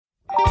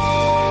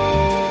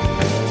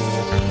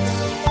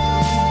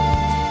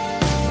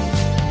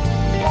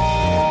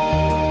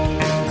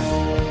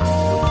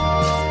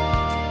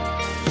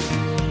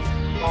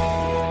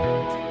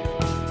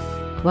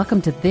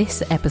Welcome to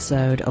this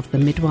episode of the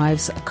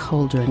Midwives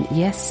Cauldron.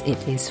 Yes, it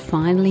is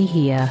finally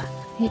here.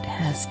 It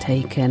has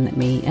taken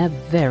me a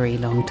very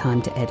long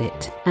time to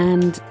edit,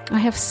 and I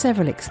have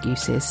several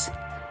excuses.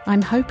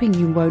 I'm hoping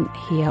you won't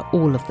hear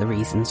all of the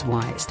reasons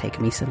why it's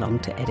taken me so long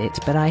to edit,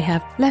 but I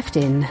have left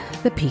in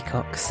the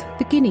peacocks,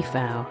 the guinea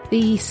fowl,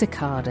 the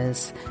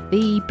cicadas.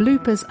 The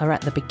bloopers are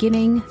at the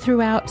beginning,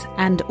 throughout,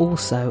 and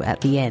also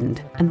at the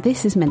end. And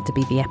this is meant to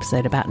be the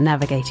episode about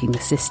navigating the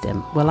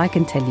system. Well, I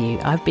can tell you,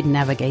 I've been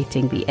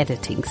navigating the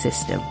editing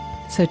system.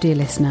 So, dear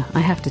listener, I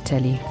have to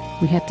tell you,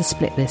 we had to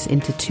split this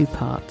into 2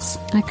 parts.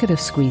 I could have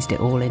squeezed it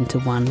all into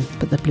one,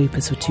 but the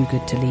bloopers were too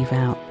good to leave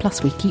out.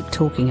 Plus, we keep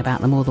talking about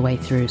them all the way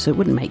through, so it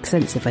wouldn't make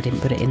sense if I didn't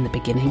put it in the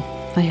beginning.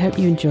 I hope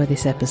you enjoy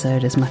this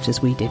episode as much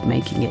as we did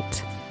making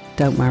it.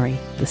 Don't worry,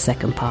 the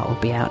second part will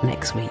be out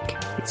next week.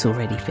 It's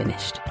already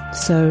finished.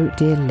 So,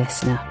 dear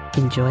listener,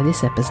 enjoy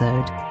this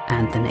episode,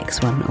 and the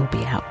next one will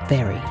be out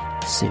very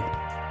soon.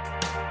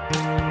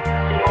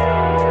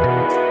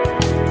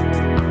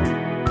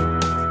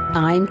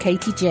 I'm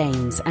Katie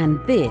James, and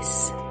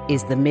this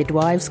is the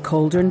Midwives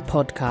Cauldron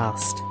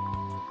podcast.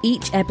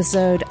 Each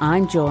episode,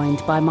 I'm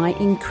joined by my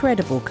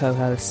incredible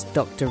co-host,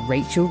 Dr.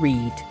 Rachel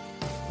Reed.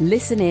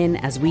 Listen in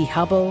as we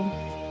hubble,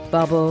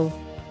 bubble,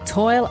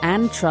 toil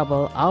and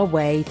trouble our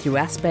way through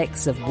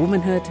aspects of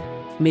womanhood,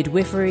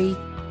 midwifery,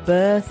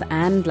 birth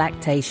and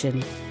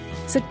lactation.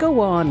 So go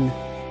on,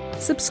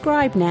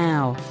 subscribe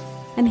now,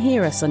 and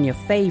hear us on your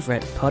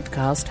favourite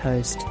podcast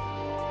host.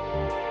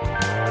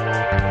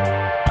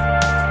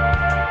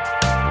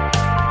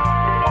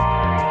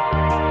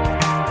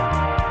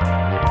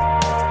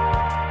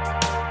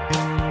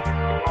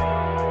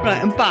 Right,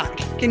 I'm back.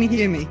 Can you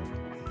hear me?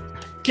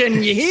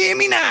 Can you hear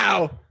me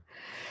now?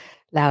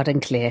 Loud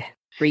and clear.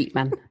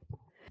 Reetman.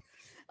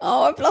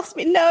 Oh, I've lost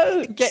my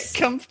notes. Get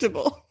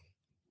comfortable.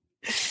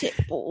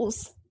 Shit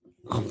balls.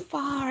 I'm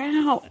far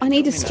out. I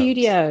need a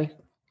studio.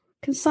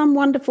 Can some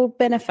wonderful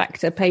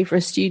benefactor pay for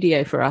a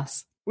studio for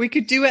us? We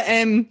could do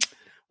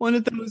one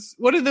of those.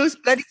 What are those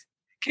bloody?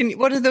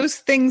 What are those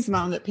things,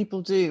 man, that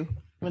people do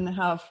when they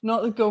have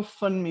not the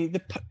GoFundMe?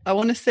 I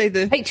want to say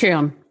the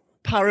Patreon.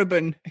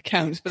 Paraben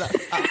accounts, but that's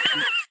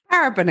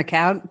Paraben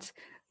account.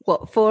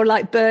 What for?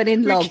 Like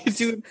burning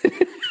logs.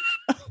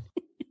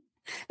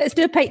 Let's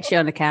do a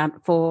Patreon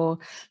account for.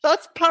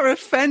 That's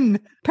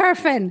paraffin.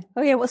 Paraffin.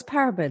 Oh yeah, what's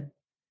paraben?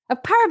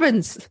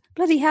 Parabens.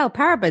 Bloody hell,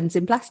 parabens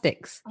in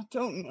plastics. I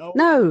don't know.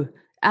 No,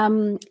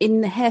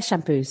 in hair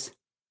shampoos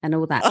and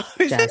all that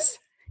jazz.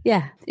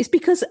 Yeah, it's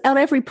because on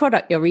every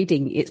product you're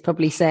reading, it's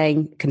probably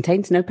saying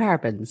contains no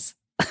parabens.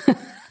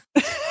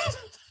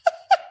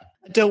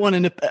 I don't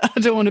want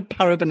a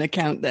paraben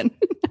account then.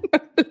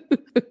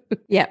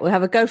 Yeah, we'll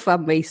have a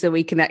GoFundMe so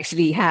we can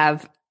actually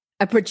have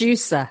a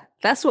producer.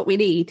 That's what we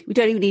need. We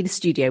don't even need a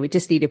studio. We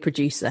just need a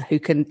producer who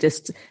can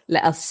just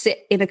let us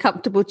sit in a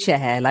comfortable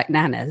chair like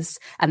nanas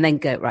and then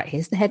go, right,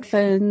 here's the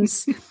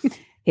headphones,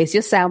 here's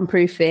your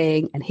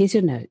soundproofing, and here's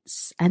your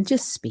notes, and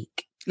just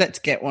speak. Let's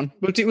get one.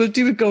 We'll do a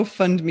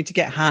GoFundMe to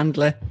get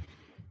Handler.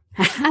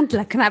 A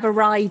handler can have a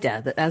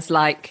rider that has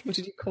like... What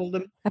did you call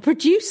them? A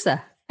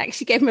producer.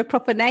 Actually gave him a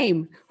proper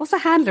name. What's a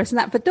handler? Isn't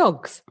that for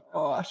dogs?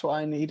 Oh, that's what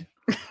I need.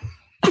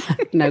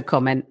 No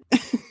comment.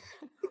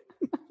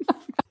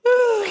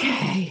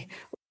 Okay.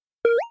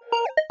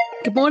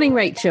 Good morning,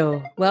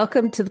 Rachel.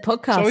 Welcome to the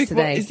podcast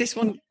today. What is this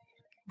one?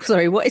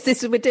 Sorry, what is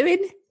this we're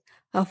doing?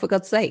 Oh, for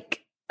God's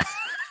sake.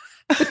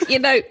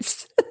 Your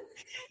notes.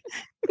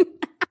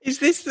 Is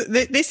this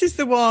is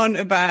the one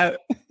about...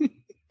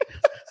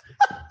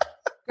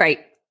 Great.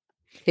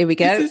 Here we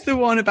go. This is the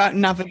one about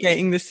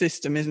navigating the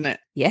system, isn't it?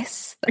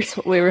 Yes, that's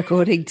what we're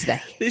recording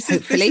today. This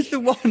is the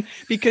one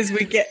because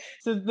we get...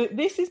 So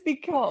this is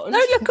because... No,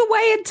 look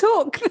away and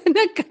talk.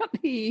 No,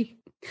 Gunny.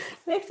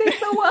 This is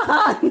the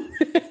one.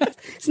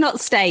 It's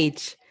not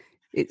stage.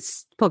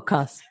 It's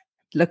podcast.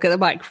 Look at the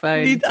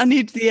microphone. I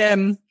need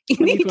the...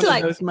 You need one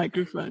like... of those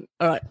microphone.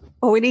 All right.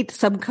 Or we need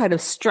some kind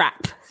of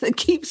strap that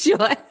keeps your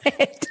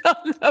head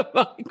on the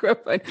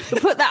microphone.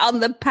 We'll put that on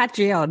the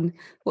Patreon.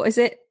 What is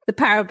it? The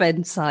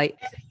Paraben site.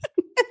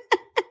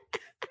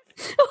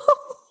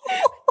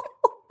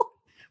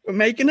 We're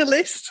making a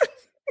list.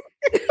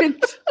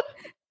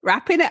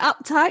 Wrapping it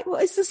up tight.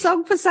 What is the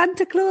song for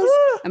Santa Claus?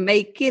 I'm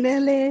making a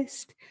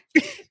list.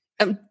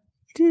 I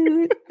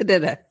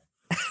don't know.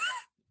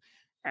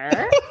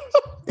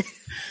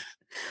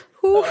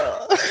 Oh,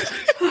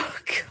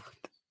 God.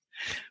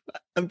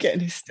 I'm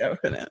getting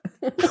hysterical now.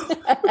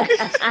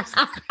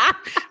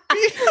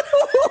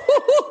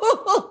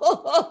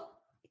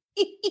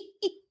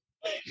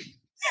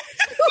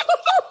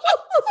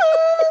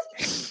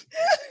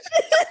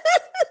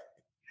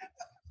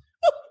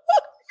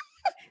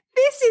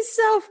 This is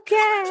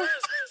self-care.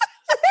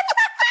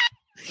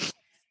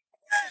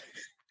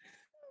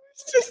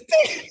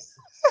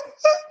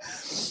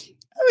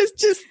 I was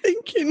just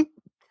thinking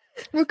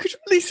we could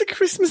release a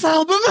Christmas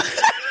album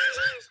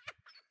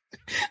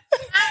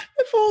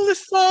of all the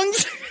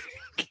songs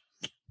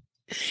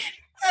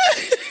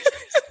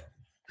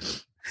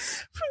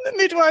from the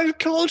Midwives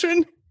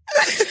Cauldron.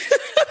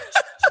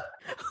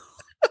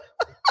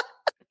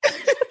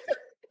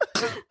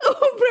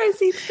 All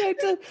proceeds go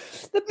to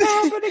the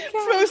Barbara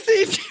account.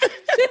 Proceeds.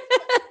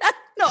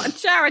 Not a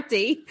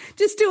charity,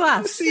 just to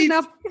us Proceeds. in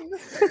our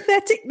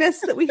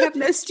patheticness that we have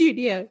no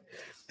studio.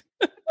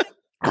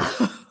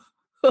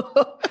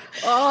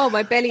 Oh,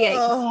 my belly aches.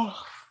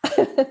 Oh,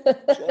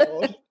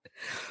 God.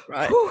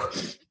 Right.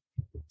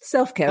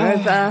 Self-care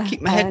over.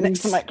 Keep my head next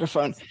to the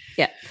microphone.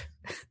 Yeah.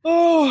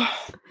 Oh,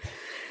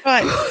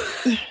 right.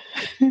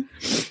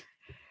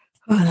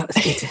 Oh, that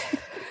was good.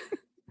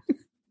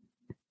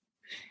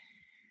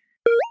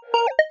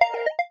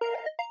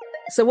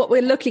 So what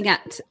we're looking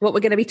at, what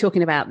we're going to be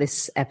talking about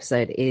this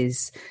episode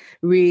is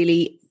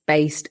really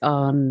based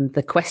on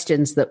the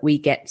questions that we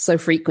get so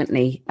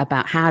frequently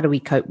about how do we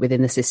cope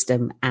within the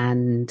system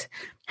and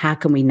how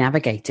can we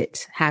navigate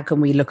it? How can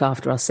we look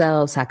after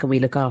ourselves? How can we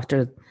look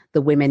after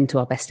the women to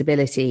our best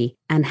ability,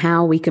 and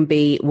how we can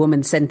be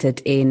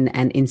woman-centered in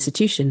an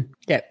institution?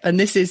 Yeah, and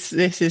this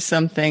is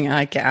something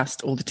I get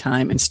asked all the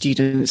time and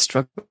students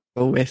struggle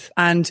with.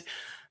 And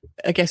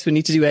I guess we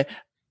need to do a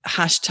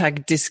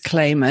hashtag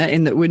disclaimer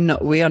in that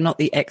we are not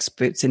the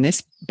experts in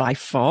this by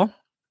far.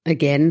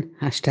 Again,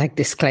 hashtag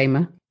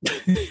disclaimer.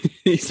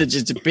 These are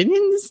just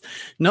opinions,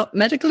 not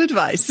medical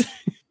advice.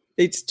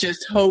 It's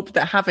just hope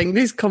that having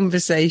this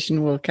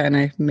conversation will kind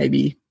of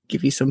maybe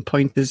give you some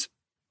pointers.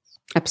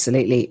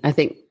 Absolutely. I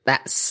think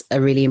that's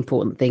a really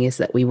important thing, is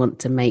that we want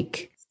to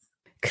make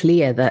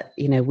clear that,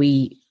 you know,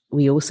 we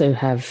also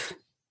have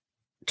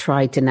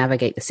tried to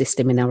navigate the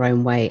system in our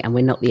own way, and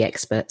we're not the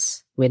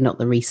experts. We're not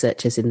the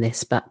researchers in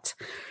this, but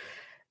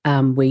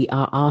we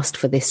are asked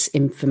for this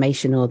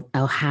information or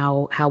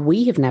how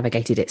we have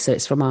navigated it. So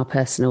it's from our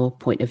personal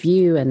point of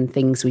view and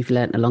things we've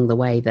learned along the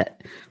way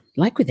that,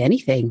 like with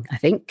anything, I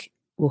think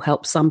will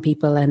help some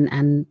people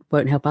and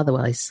won't help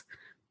otherwise.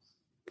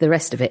 The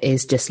rest of it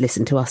is just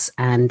listen to us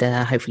and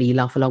hopefully you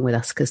laugh along with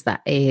us, because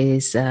that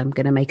is going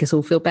to make us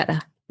all feel better.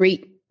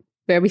 Reet,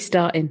 where are we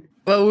starting?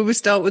 Well, we will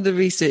start with the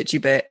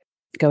researchy bit.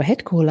 Go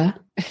ahead, caller.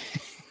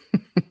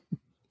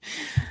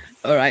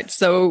 All right.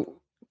 So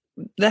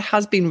there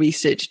has been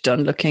research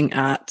done looking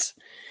at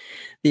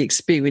the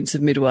experience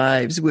of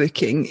midwives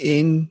working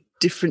in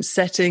different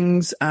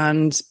settings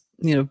and,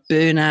 you know,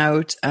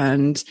 burnout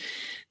and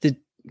the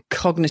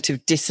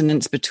cognitive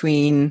dissonance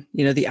between,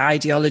 you know, the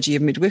ideology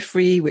of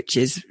midwifery, which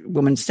is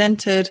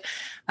woman-centered,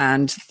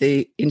 and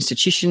the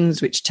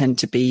institutions, which tend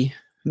to be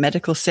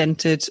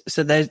medical-centered.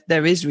 So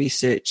there is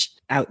research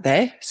out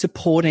there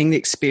supporting the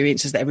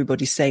experiences that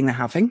everybody's saying they're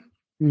having.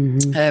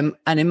 Mm-hmm.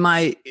 And in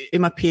my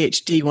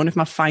PhD, one of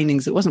my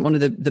findings, it wasn't one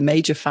of the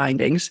major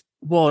findings,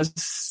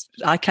 was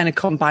I kind of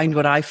combined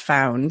what I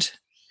found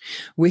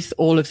with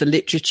all of the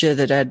literature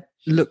that I'd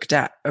looked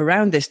at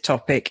around this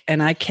topic,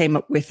 and I came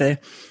up with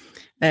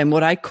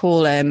what I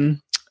call I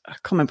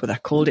can't remember what I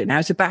called it now.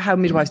 It's about how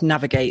midwives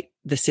navigate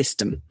the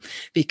system,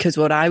 because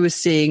what I was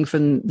seeing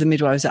from the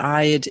midwives that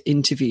I had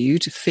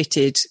interviewed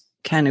fitted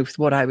kind of with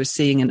what I was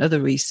seeing in other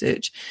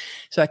research.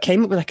 So I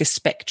came up with like a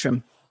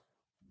spectrum.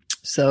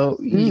 So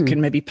you can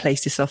maybe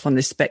place yourself on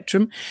this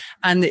spectrum,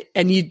 and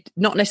you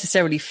not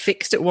necessarily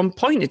fixed at one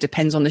point. It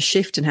depends on the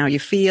shift and how you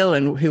feel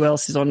and who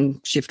else is on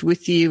shift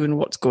with you and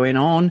what's going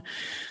on.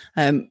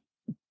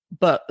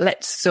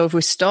 But so if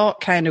we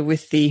start kind of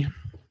with the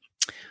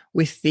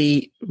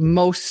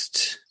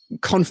most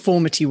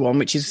conformity one,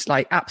 which is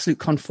like absolute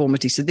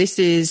conformity. So this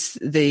is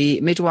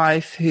the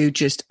midwife who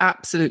just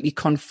absolutely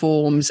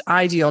conforms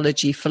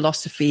ideology,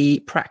 philosophy,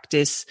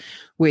 practice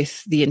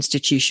with the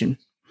institution.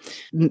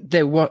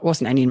 There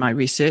wasn't any in my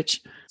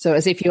research. So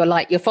as if you're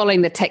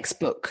following the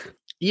textbook.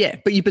 Yeah,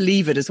 but you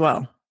believe it as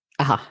well.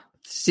 Aha.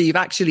 So you've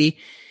actually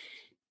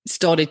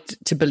started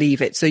to believe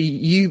it. So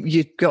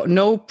you've got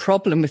no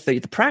problem with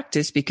the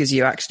practice, because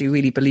you actually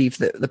really believe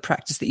that the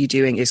practice that you're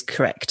doing is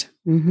correct.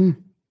 Mm-hmm.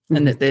 Mm-hmm.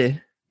 And that the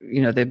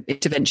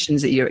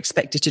interventions that you're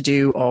expected to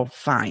do are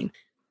fine.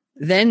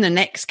 Then the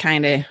next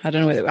kind of, I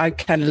don't know, I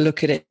kind of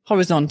look at it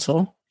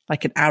horizontal,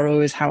 like an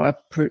arrow is how I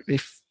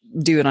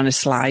do it on a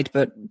slide,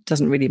 but it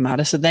doesn't really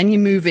matter. So then you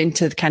move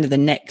into kind of the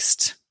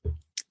next,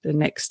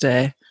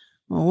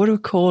 what do we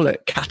call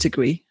it?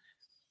 Category.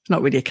 It's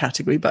not really a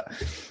category, but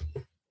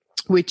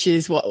which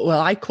is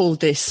I call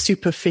this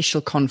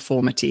superficial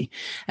conformity.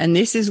 And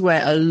this is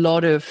where a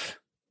lot of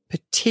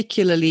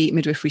particularly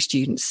midwifery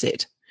students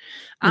sit,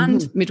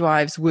 and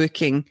midwives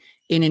working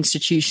in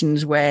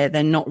institutions where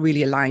they're not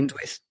really aligned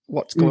with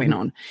what's going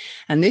on.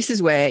 And this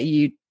is where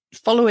you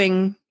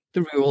following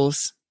the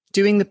rules,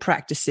 doing the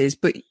practices,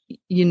 but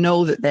you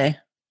know that they're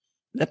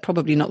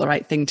probably not the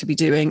right thing to be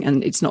doing,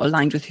 and it's not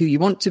aligned with who you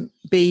want to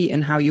be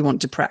and how you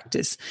want to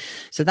practice.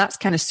 So that's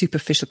kind of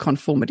superficial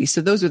conformity.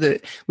 So those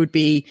would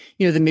be,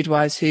 the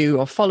midwives who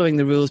are following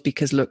the rules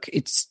because, look,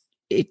 it's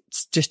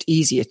just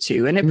easier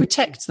to, and it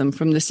protects them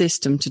from the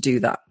system to do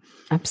that.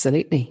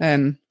 Absolutely.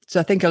 So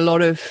I think a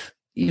lot of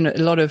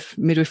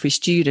midwifery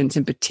students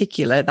in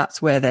particular,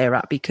 that's where they're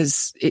at,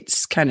 because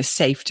it's kind of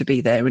safe to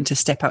be there, and to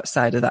step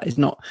outside of that is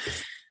not.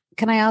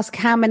 Can I ask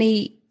how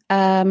many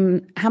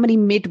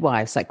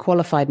midwives, like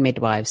qualified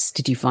midwives,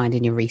 did you find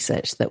in your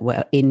research that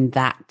were in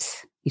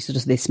that sort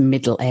of this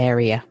middle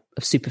area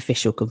of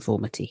superficial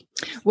conformity?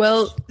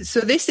 Well, so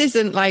this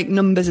isn't like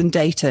numbers and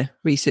data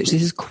research.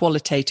 This is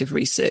qualitative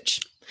research.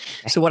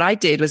 Okay. So what I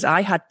did was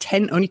I had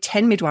only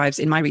 10 midwives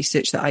in my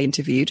research that I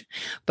interviewed,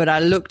 but I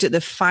looked at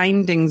the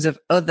findings of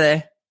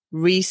other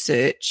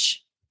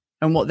research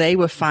and what they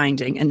were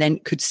finding, and then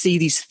could see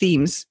these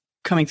themes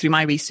coming through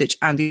my research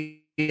and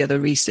the other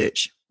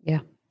research. Yeah.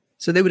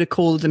 So they would have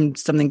called them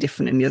something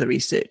different in the other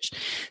research.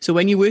 So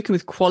when you're working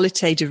with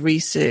qualitative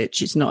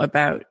research, it's not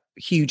about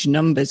huge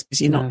numbers,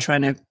 because you're not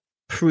trying to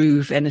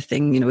prove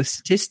anything, with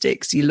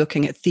statistics. You're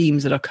looking at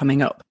themes that are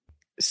coming up.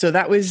 So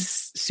that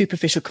was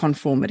superficial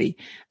conformity.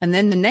 And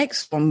then the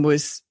next one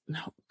was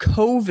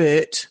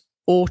covert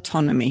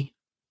autonomy.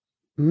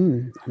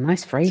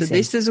 Nice phrasing. So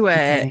this is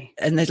where,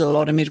 and there's a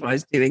lot of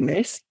midwives doing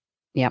this.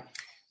 Yeah.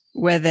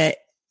 Where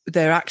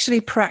they're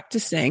actually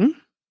practicing,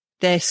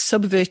 they're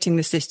subverting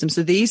the system.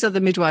 So these are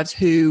the midwives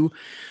who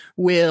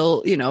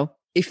will,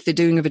 if they're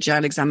doing a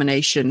vaginal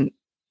examination,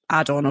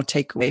 add on or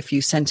take away a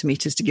few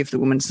centimeters to give the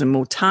woman some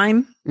more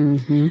time.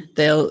 Mm-hmm.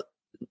 They'll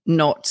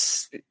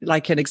not,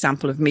 like an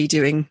example of me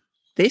doing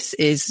this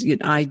is,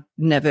 I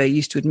never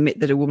used to admit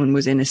that a woman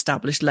was in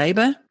established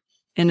labor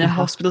in a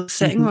hospital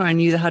setting where I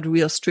knew they had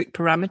real strict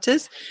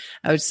parameters.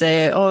 I would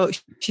say, oh,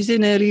 she's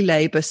in early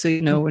labor, so,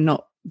 we're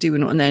not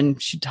doing it, and then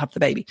she'd have the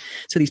baby.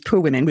 So these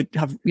poor women would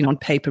have, on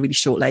paper, really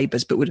short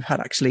labors, but would have had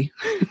actually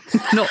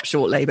not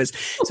short labors.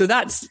 So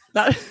that's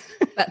that.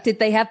 But did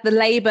they have the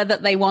labor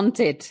that they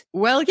wanted?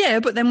 Well, yeah,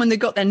 but then when they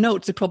got their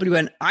notes, they probably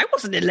went, I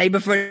wasn't in labor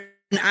for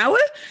an hour,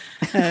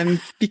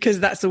 because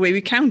that's the way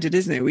we counted,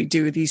 isn't it? We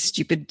do these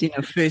stupid,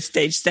 first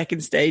stage,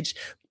 second stage.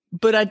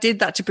 But I did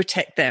that to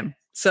protect them.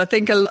 So I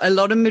think a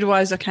lot of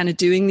midwives are kind of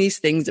doing these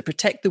things that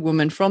protect the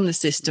woman from the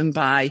system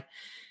by,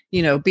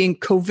 being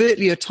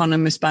covertly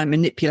autonomous by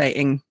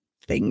manipulating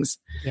things.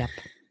 Yep.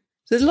 So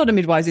there's a lot of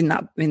midwives in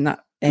that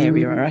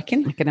area, I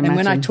reckon. I can imagine. And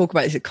when I talk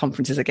about this at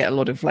conferences, I get a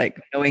lot of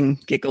knowing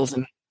giggles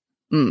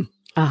and.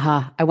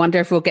 I wonder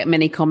if we'll get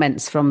many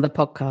comments from the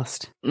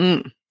podcast.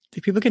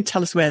 People can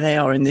tell us where they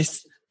are in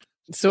this.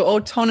 So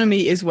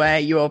autonomy is where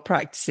you are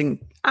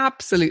practicing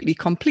absolutely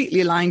completely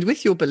aligned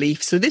with your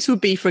beliefs. So this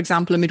would be, for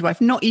example, a midwife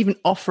not even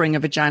offering a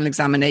vaginal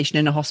examination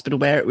in a hospital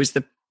where it was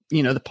the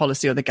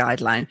policy or the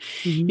guideline,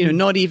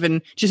 not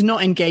even, just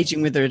not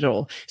engaging with her at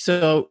all.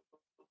 So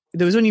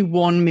there was only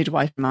one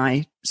midwife in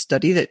my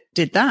study that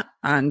did that.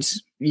 And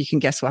you can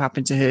guess what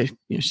happened to her.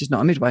 She's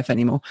not a midwife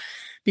anymore,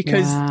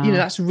 because,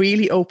 that's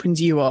really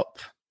opens you up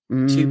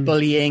to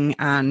bullying,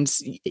 and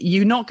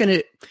you're not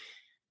going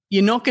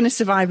to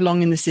survive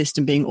long in the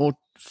system being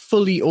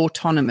fully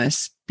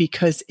autonomous,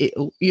 because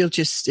it'll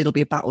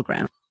be a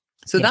battleground.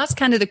 So that's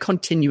kind of the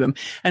continuum.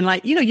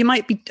 And you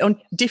might be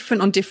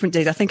different on different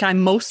days. I think I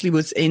mostly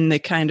was in the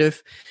kind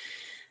of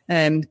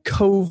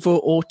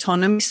covert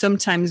autonomy,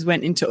 sometimes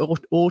went into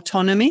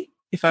autonomy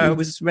if I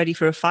was ready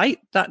for a fight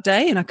that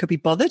day and I could be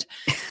bothered.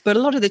 But a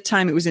lot of the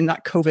time it was in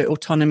that covert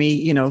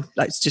autonomy,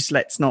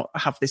 let's not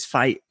have this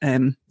fight.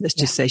 Let's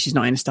just say she's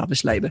not in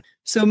established labor.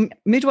 So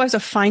midwives are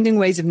finding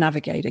ways of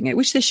navigating it,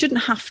 which they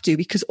shouldn't have to,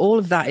 because all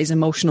of that is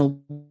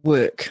emotional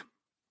work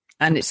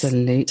and it's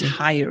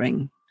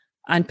tiring.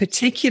 And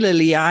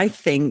particularly, I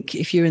think,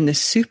 if you're in the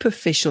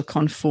superficial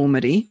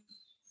conformity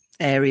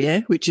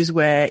area, which is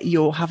where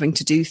you're having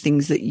to do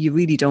things that you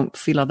really don't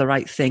feel are the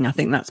right thing, I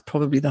think that's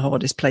probably the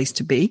hardest place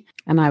to be.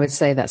 And I would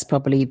say that's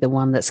probably the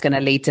one that's going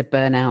to lead to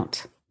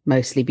burnout,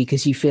 mostly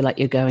because you feel like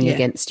you're going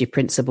against your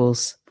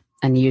principles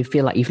and you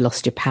feel like you've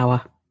lost your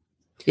power.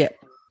 Yep,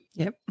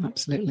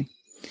 absolutely.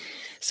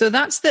 So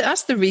that's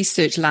the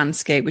research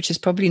landscape, which is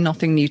probably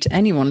nothing new to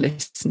anyone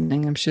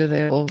listening. I'm sure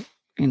they're all,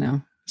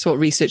 so what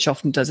research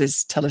often does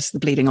is tell us the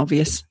bleeding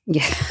obvious,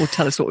 or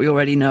tell us what we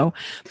already know,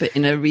 but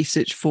in a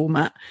research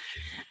format.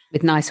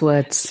 With nice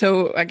words.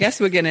 So I guess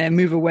we're going to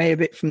move away a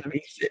bit from the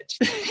research.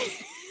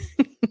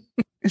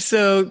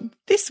 So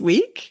this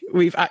week,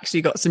 we've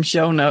actually got some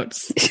show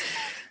notes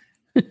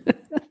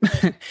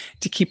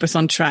to keep us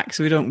on track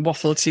so we don't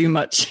waffle too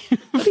much.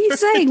 What are you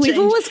saying? We've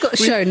always got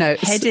show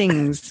notes.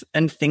 Headings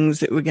and things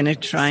that we're going to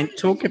try and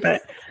talk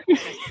about.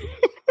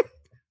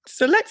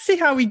 So let's see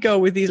how we go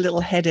with these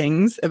little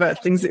headings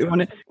about things that we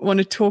want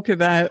to talk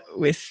about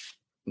with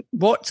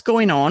what's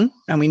going on.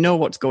 And we know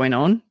what's going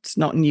on. It's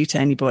not new to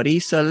anybody.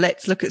 So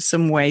let's look at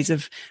some ways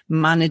of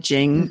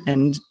managing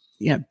and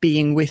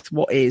being with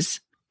what is.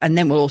 And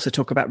then we'll also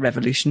talk about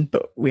revolution,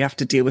 but we have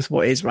to deal with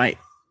what is right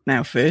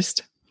now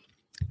first.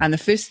 And the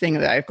first thing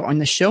that I've got on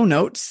the show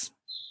notes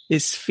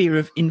is sphere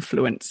of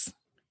influence.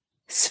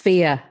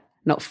 Sphere,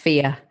 not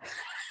fear.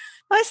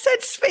 I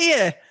said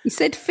sphere. You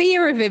said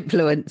fear of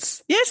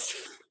influence. Yes,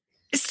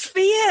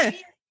 sphere.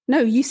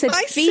 No, you said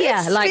fear,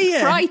 said like sphere.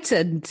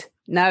 Frightened.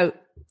 No,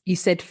 you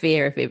said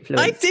fear of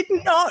influence. I did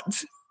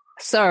not.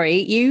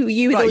 Sorry, you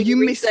misheard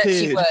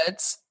researchy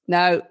words.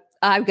 No,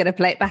 I'm going to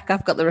play it back.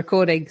 I've got the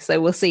recording, so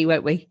we'll see,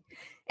 won't we?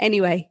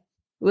 Anyway,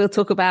 we'll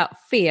talk about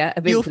fear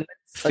of influence.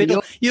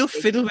 You'll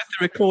fiddle with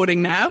the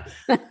recording now.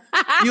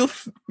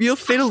 You'll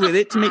fiddle with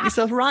it to make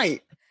yourself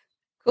right.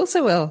 Of course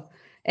I will.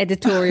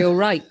 Editorial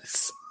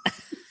rights.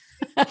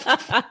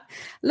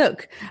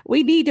 Look,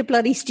 we need a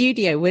bloody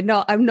studio.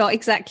 I'm not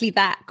exactly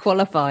that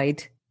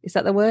qualified. Is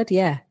that the word?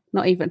 Yeah.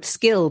 Not even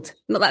skilled.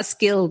 Not that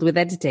skilled with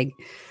editing.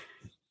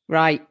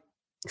 Right.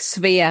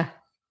 Sphere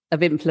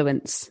of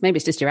influence. Maybe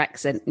it's just your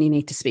accent and you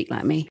need to speak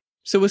like me.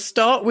 So we'll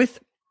start with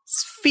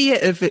sphere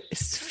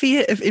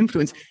of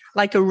influence,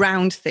 like a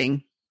round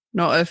thing,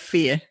 not a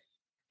fear.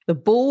 The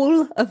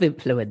ball of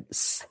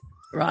influence.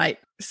 Right.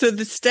 So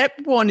the step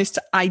one is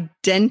to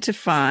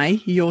identify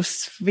your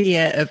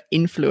sphere of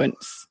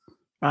influence,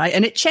 right?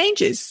 And it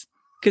changes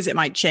because it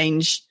might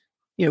change,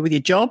 with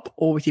your job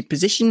or with your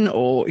position,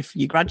 or if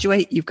you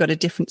graduate, you've got a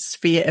different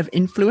sphere of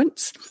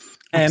influence.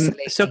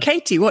 So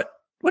Katie,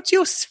 what's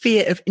your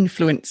sphere of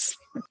influence?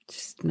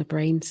 Just my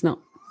brain's not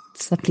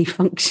suddenly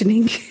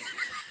functioning.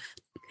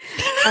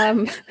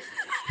 I've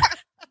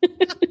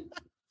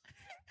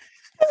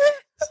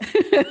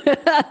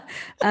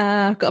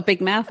got a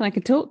big mouth and I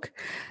can talk.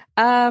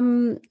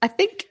 I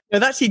think no,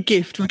 that's your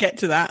gift. We'll get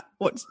to that.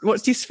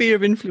 What's your sphere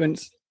of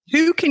influence?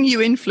 Who can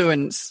you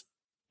influence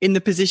in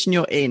the position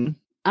you're in?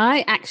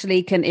 I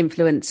actually can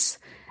influence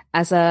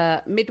as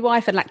a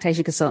midwife and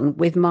lactation consultant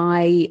with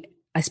my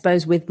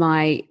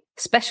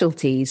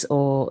specialties,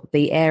 or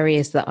the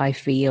areas that I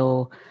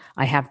feel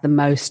I have the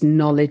most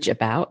knowledge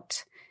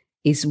about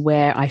is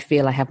where I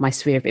feel I have my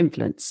sphere of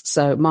influence.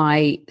 So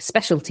my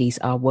specialties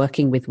are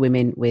working with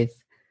women with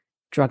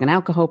drug and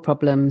alcohol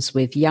problems,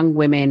 with young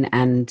women,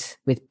 and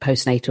with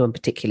postnatal and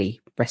particularly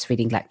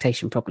breastfeeding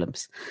lactation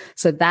problems.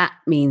 So that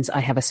means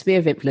I have a sphere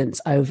of influence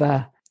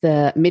over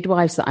the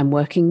midwives that I'm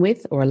working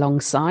with or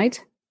alongside.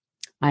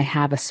 I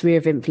have a sphere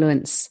of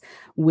influence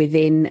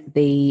within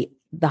the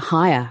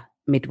higher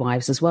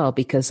midwives as well,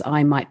 because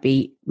I might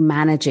be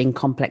managing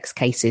complex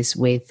cases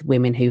with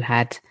women who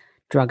had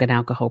drug and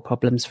alcohol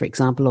problems, for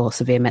example, or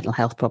severe mental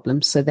health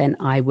problems. So then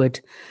I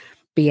would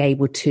be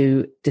able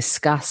to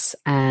discuss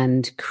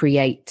and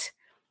create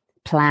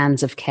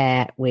plans of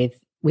care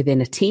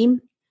within a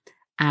team.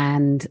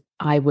 And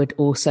I would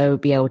also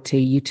be able to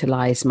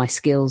utilize my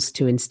skills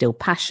to instill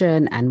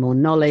passion and more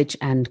knowledge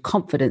and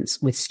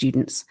confidence with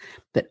students,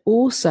 but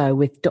also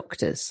with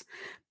doctors.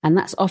 And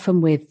that's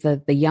often with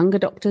the younger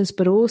doctors,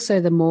 but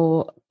also the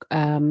more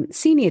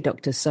senior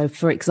doctors. So,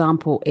 for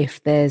example,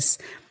 if there's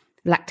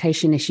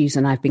lactation issues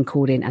and I've been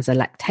called in as a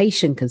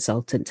lactation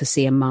consultant to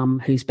see a mum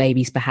whose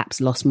baby's perhaps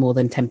lost more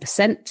than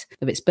 10%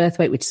 of its birth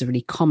weight, which is a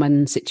really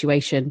common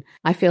situation,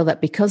 I feel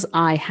that because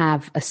I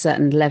have a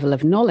certain level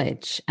of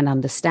knowledge and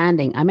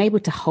understanding, I'm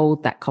able to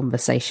hold that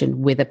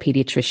conversation with a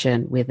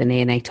pediatrician, with a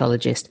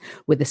neonatologist,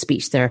 with a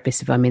speech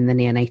therapist if I'm in the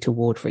neonatal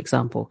ward, for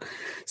example.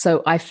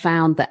 So I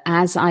found that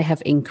as I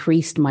have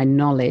increased my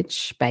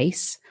knowledge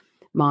base,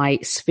 my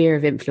sphere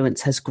of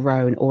influence has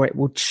grown, or it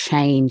will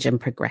change and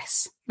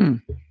progress.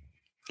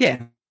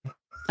 Yeah.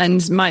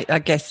 And I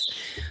guess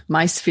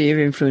my sphere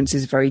of influence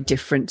is very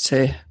different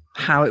to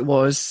how it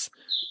was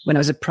when I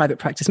was a private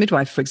practice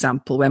midwife, for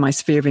example, where my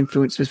sphere of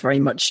influence was very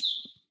much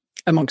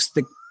amongst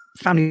the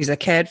families I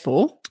cared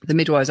for, the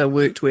midwives I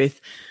worked with,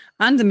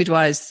 and the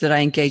midwives that I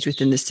engaged with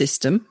in the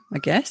system, I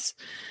guess.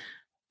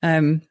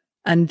 And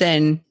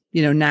then,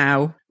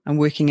 now I'm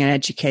working in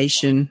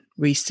education,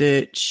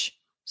 research.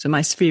 So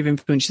my sphere of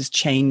influence has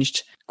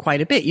changed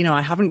quite a bit.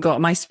 I haven't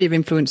got my sphere of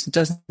influence that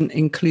doesn't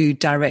include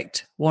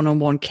direct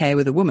one-on-one care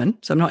with a woman.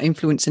 So I'm not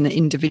influencing an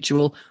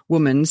individual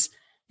woman's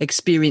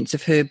experience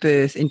of her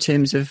birth in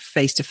terms of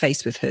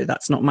face-to-face with her.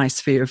 That's not my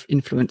sphere of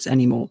influence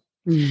anymore.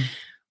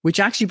 Which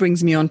actually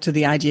brings me on to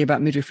the idea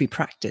about midwifery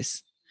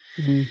practice.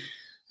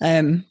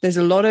 There's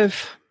a lot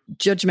of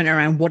judgment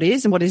around what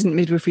is and what isn't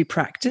midwifery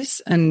practice,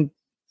 and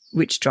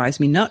which drives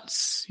me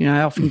nuts.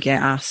 I often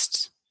get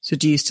asked, so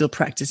do you still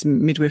practice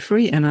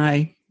midwifery? And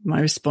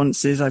my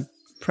response is I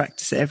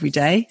practice it every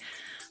day.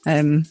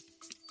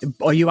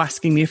 Are you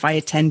asking me if I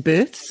attend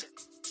births?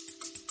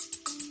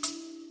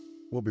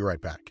 We'll be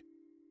right back.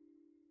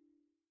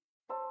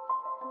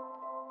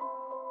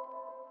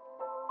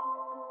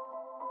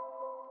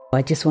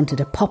 I just wanted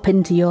to pop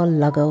into your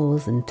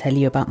luggles and tell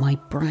you about my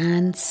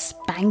brand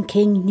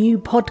spanking new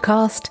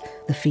podcast,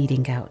 The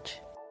Feeding Couch.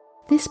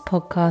 This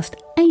podcast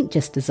ain't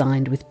just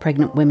designed with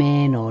pregnant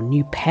women or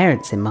new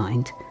parents in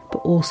mind, but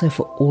also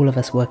for all of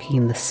us working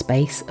in the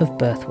space of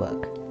birth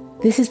work.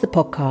 This is the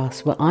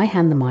podcast where I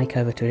hand the mic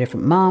over to a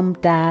different mum,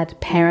 dad,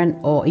 parent,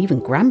 or even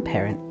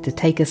grandparent to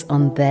take us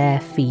on their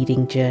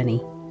feeding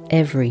journey.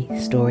 Every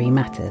story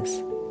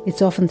matters.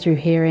 It's often through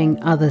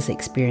hearing others'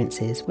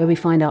 experiences where we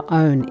find our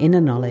own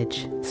inner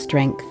knowledge,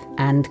 strength,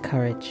 and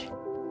courage.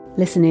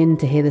 Listen in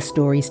to hear the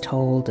stories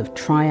told of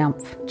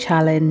triumph,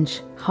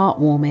 challenge,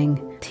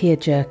 heartwarming,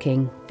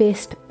 tear-jerking,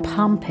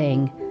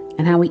 fist-pumping,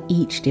 and how we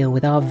each deal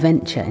with our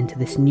venture into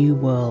this new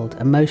world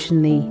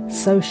emotionally,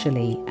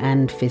 socially,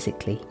 and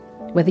physically.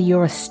 Whether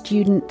you're a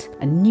student,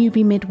 a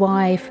newbie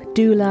midwife,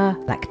 doula,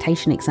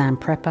 lactation exam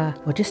prepper,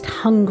 or just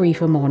hungry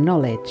for more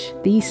knowledge,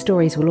 these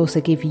stories will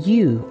also give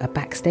you a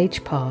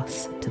backstage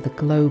pass to the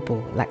global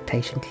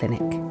lactation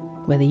clinic.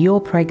 Whether you're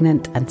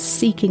pregnant and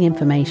seeking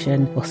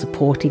information or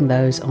supporting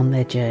those on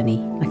their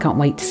journey, I can't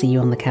wait to see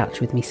you on the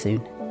couch with me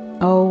soon.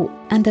 Oh,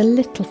 and a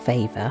little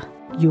favour.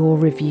 Your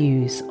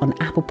reviews on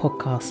Apple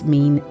Podcasts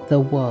mean the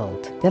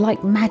world. They're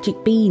like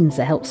magic beans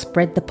that help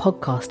spread the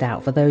podcast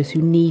out for those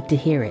who need to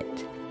hear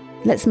it.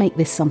 Let's make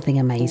this something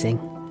amazing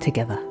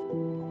together.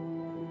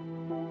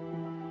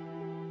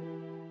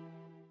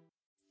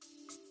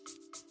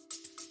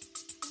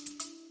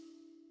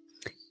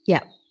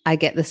 Yeah, I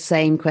get the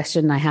same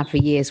question I have for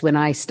years when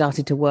I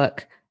started to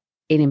work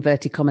in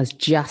inverted commas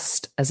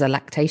just as a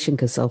lactation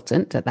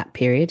consultant at that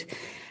period.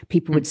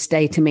 People would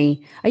say to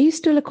me, "Are you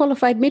still a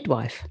qualified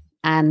midwife?"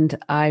 And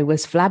I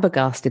was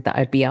flabbergasted that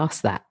I'd be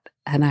asked that.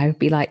 And I would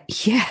be like,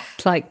 yeah,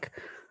 like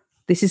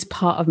this is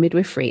part of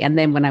midwifery. And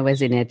then when I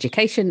was in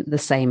education, the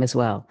same as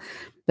well.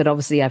 But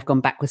obviously I've gone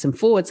backwards and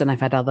forwards and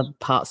I've had other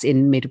parts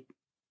in mid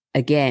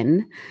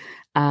again.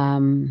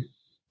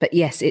 But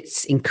yes,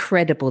 it's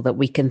incredible that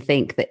we can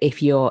think that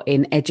if you're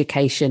in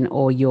education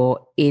or you're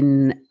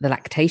in the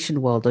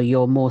lactation world or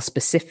you're more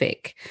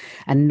specific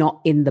and not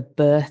in the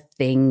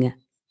birthing,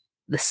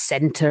 the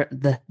center,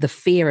 the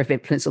fear of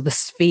influence or the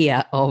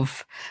sphere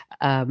of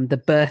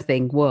the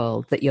birthing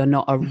world, that you're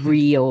not a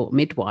real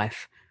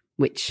midwife,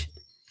 which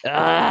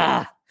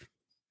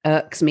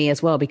irks me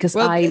as well because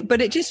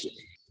but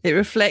it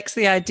reflects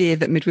the idea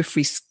that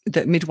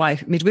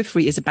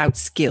midwifery is about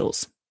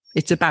skills.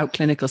 It's about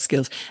clinical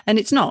skills. And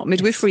it's not.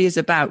 Midwifery is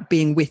about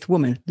being with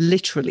woman,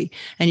 literally.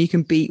 And you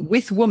can be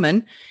with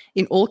woman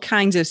in all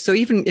kinds of, so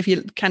even if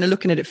you're kind of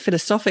looking at it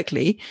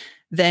philosophically,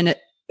 then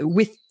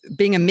with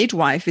being a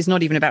midwife is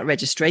not even about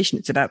registration.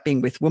 It's about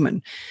being with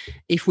woman.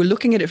 If we're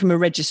looking at it from a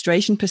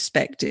registration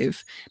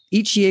perspective,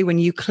 each year when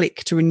you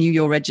click to renew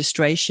your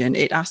registration,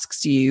 it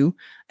asks you,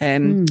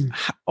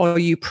 are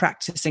you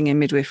practicing in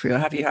midwifery or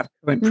have you had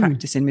current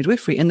practice in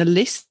midwifery? And the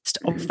list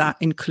of that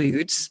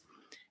includes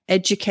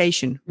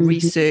education,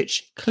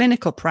 research,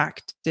 clinical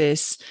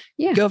practice,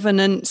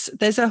 governance.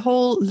 There's a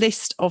whole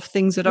list of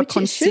things that are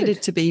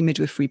considered to be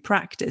midwifery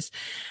practice.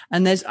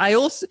 And I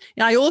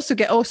also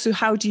get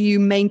how do you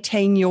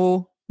maintain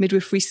your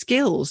midwifery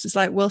skills? It's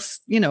like, well,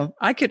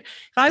 if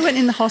I went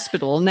in the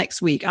hospital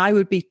next week, I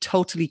would be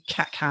totally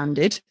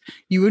cack-handed.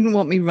 You wouldn't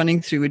want me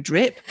running through a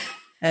drip.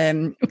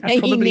 I'd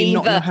probably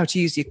not know how to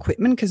use the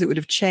equipment because it would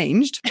have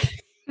changed.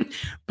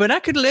 But I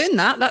could learn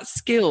that. That's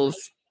skills.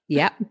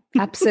 Yeah,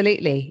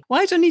 absolutely.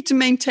 Why do I need to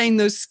maintain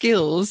those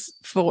skills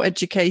for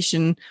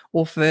education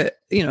or for,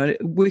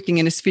 working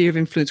in a sphere of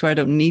influence where I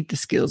don't need the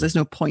skills? There's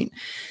no point.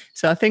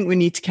 So I think we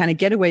need to kind of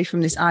get away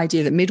from this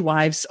idea that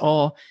midwives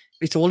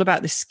it's all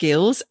about the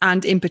skills.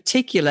 And in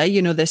particular,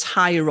 there's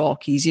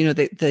hierarchies,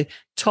 the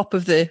top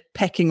of the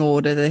pecking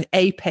order, the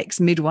apex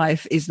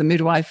midwife is the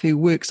midwife who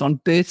works on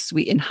birth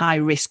suite in high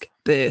risk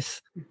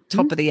birth,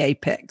 top of the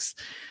apex,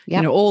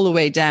 all the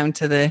way down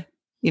to the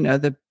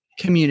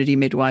community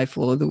midwife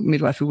or the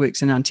midwife who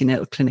works in an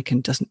antenatal clinic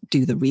and doesn't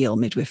do the real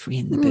midwifery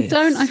in the birth.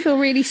 I feel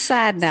really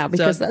sad now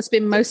because that's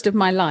been most of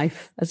my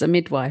life as a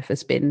midwife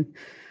has been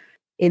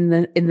in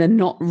the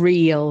not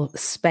real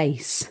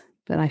space.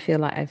 But I feel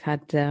like I've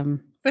had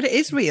but it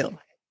is real.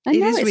 It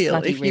is real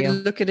if you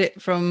look at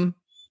it from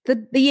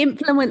the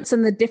influence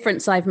and the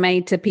difference I've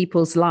made to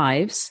people's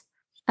lives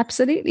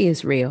absolutely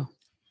is real.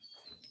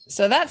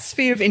 So that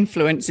sphere of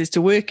influence is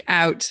to work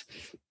out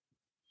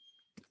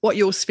what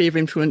your sphere of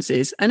influence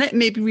is. And it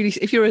may be really,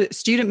 if you're a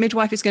student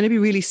midwife, it's going to be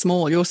really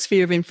small. Your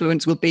sphere of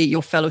influence will be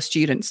your fellow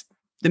students,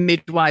 the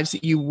midwives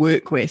that you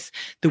work with,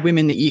 the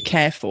women that you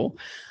care for.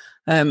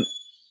 And,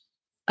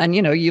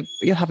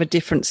 you'll have a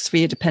different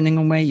sphere depending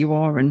on where you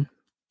are and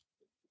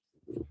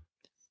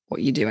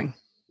what you're doing.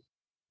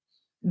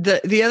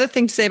 The other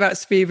thing to say about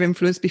sphere of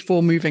influence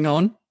before moving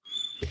on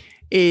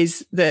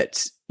is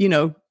that,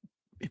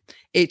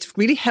 it's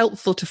really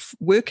helpful to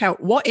work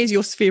out what is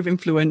your sphere of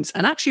influence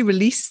and actually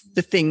release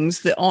the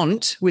things that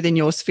aren't within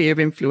your sphere of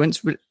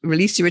influence,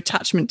 release your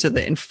attachment to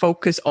that and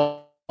focus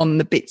on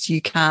the bits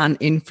you can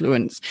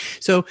influence.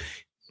 So,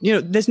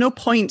 there's no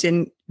point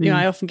in,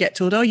 I often get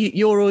told,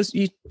 you're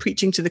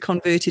preaching to the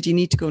converted, you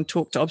need to go and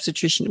talk to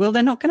obstetrician. Well,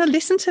 they're not going to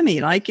listen to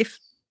me. Like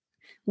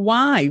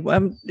why?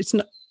 I'm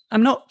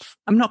not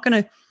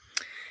going to,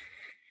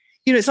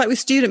 it's like with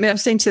student, I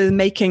was saying to the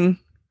Making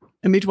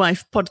a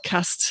Midwife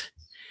podcast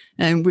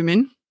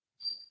women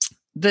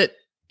that,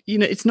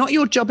 it's not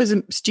your job as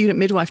a student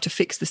midwife to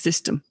fix the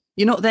system.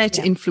 You're not there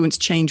to influence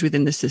change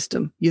within the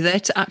system. You're there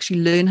to actually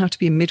learn how to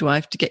be a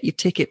midwife to get your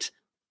ticket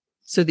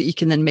so that you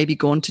can then maybe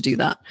go on to do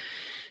that.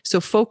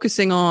 So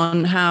focusing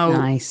on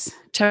how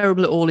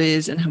terrible it all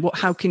is and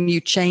how can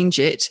you change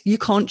it? You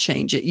can't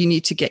change it. You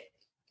need to get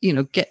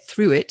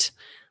through it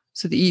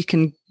so that you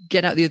can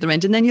get out the other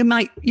end. And then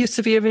your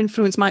sphere of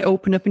influence might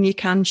open up and you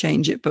can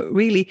change it. But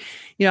really,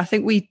 I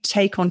think we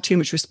take on too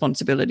much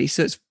responsibility.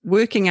 So it's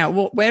working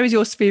out where is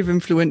your sphere of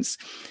influence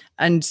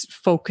and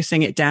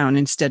focusing it down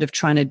instead of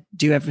trying to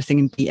do everything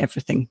and be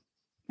everything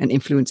and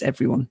influence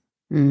everyone.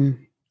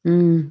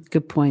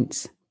 Good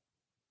points.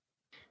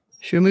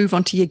 Should we move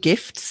on to your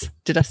gifts?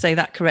 Did I say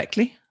that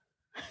correctly?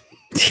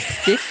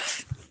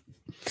 Gifts?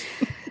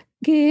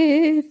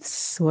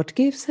 Gifts. What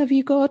gifts have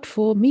you got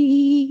for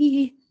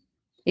me?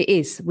 It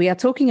is. We are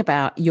talking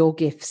about your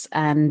gifts.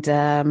 And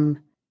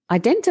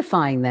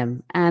identifying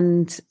them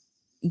and,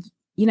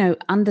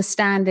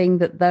 understanding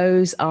that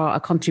those are a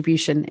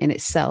contribution in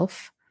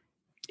itself.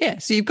 Yeah.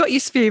 So you've got your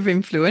sphere of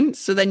influence.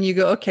 So then you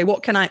go, okay,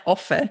 what can I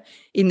offer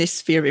in this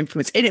sphere of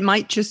influence? And it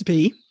might just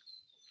be,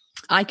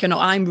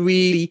 I'm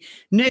really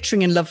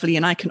nurturing and lovely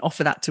and I can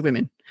offer that to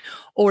women.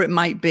 Or it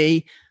might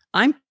be,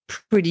 I'm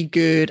pretty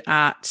good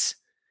at,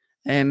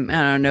 I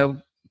don't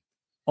know,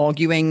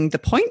 arguing the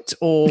point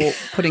or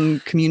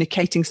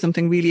communicating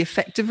something really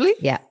effectively.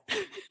 Yeah.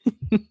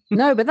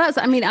 No, but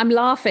I'm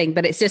laughing,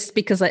 but it's just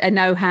because I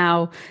know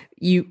how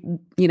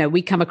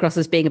we come across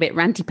as being a bit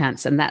ranty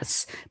pants, and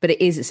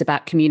it's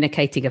about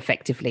communicating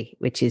effectively,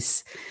 which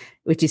is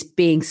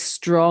being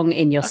strong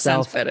in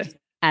yourself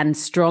and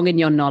strong in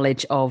your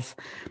knowledge of,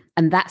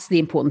 and that's the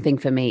important thing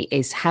for me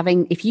is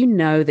if you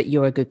know that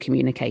you're a good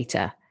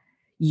communicator,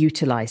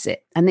 utilize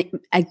it. And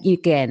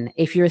again,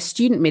 if you're a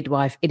student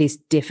midwife, it is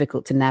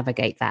difficult to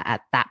navigate that at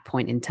that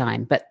point in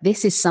time. But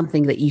this is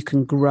something that you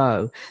can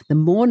grow. The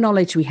more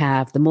knowledge we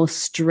have, the more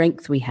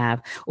strength we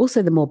have,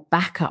 also the more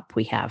backup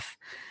we have.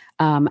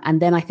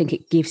 And then I think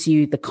it gives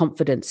you the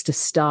confidence to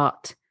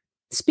start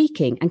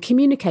speaking and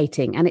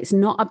communicating. And it's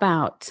not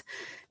about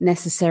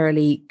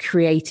necessarily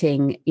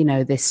creating,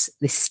 this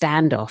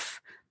standoff,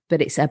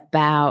 but it's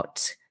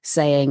about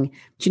saying,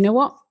 do you know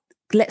what?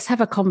 Let's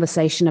have a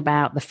conversation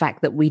about the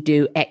fact that we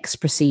do X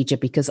procedure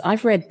because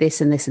I've read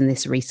this and this and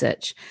this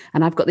research,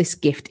 and I've got this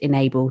gift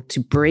enabled to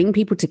bring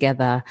people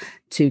together,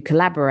 to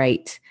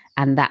collaborate.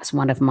 And that's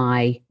one of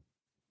my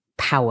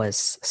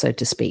powers, so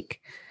to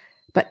speak.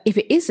 But if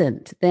it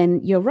isn't,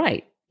 then you're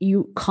right.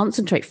 You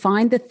concentrate,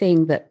 find the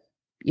thing that,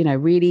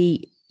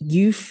 really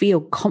you feel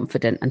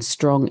confident and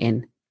strong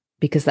in,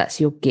 because that's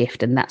your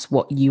gift and that's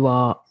what you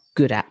are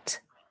good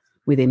at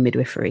within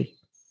midwifery.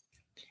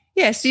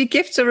 Yeah, so your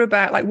gifts are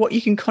about like what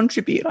you can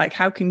contribute. Like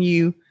how can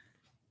you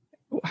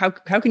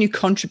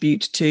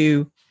contribute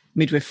to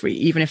midwifery,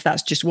 even if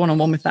that's just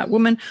one-on-one with that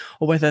woman,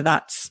 or whether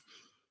that's,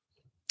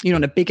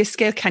 on a bigger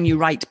scale. Can you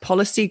write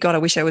policy? God, I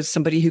wish I was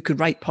somebody who could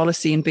write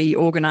policy and be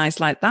organized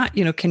like that.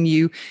 Can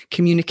you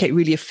communicate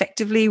really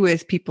effectively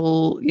with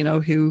people,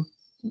 who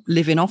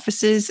live in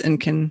offices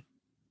and can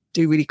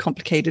do really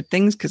complicated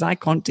things? Because I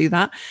can't do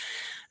that.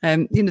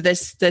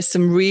 There's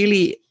some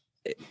really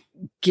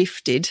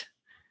gifted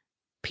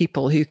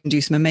people who can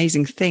do some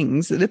amazing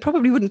things that they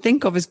probably wouldn't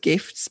think of as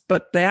gifts,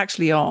 but they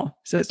actually are.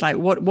 So it's like,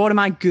 what am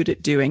I good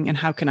at doing and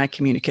how can I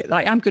communicate?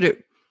 Like I'm good at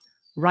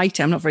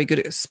writing. I'm not very good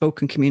at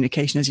spoken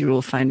communication, as you're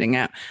all finding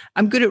out.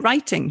 I'm good at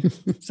writing.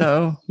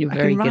 So you're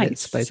very good at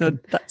spoken. So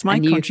that's my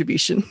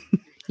contribution.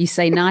 You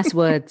say nice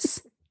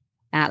words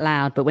out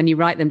loud, but when you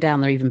write them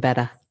down, they're even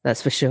better.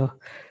 That's for sure.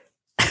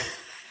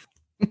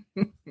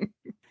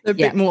 They're a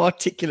bit more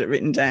articulate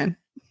written down.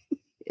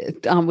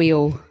 Aren't we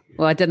all?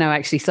 Well, I don't know,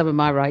 actually, some of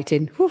my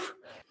writing. Whew.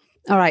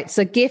 All right,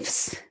 so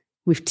gifts.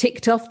 We've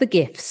ticked off the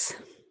gifts.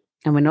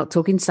 And we're not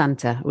talking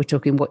Santa. We're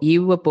talking what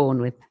you were born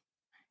with.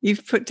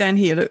 You've put down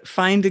here, look,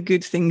 find the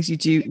good things you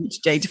do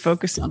each day to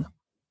focus on.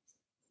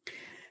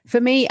 For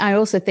me, I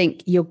also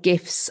think your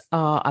gifts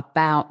are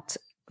about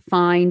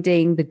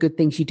finding the good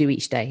things you do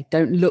each day.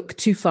 Don't look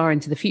too far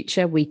into the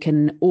future. We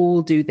can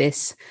all do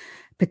this,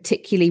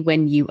 particularly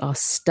when you are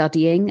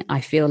studying.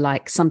 I feel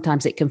like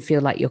sometimes it can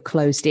feel like you're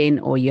closed in,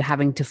 or you're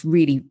having to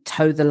really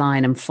toe the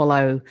line and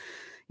follow,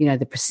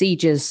 the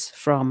procedures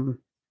from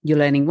you're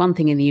learning one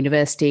thing in the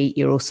university.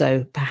 You're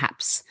also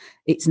perhaps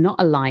it's not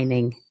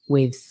aligning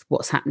with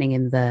what's happening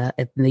in the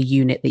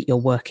unit that you're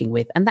working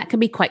with. And that can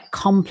be quite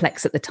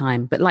complex at the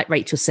time. But like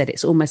Rachel said,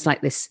 it's almost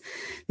like this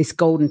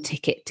golden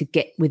ticket to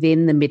get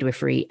within the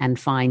midwifery and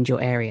find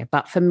your area.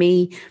 But for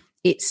me,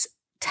 it's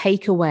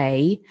take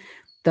away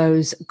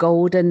those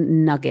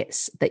golden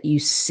nuggets that you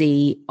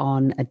see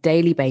on a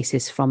daily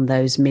basis from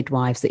those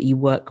midwives that you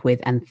work with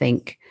and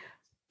think,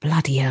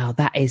 bloody hell,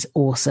 that is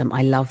awesome.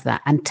 I love that.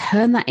 And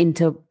turn that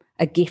into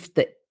a gift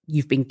that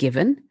you've been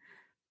given.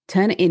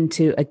 Turn it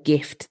into a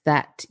gift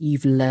that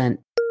you've learned.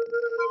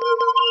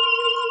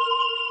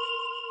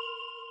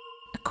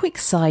 A quick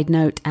side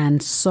note,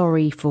 and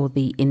sorry for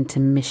the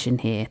intermission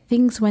here.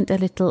 Things went a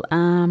little,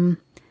 how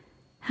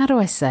do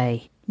I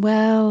say?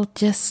 Well,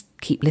 just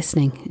keep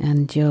listening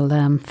and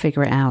you'll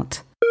figure it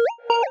out.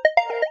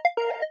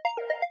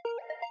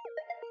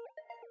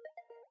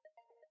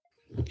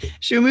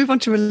 Should we move on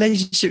to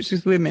relationships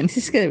with women? This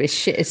is going to be the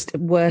shittest,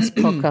 worst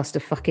podcast to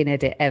fucking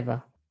edit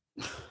ever.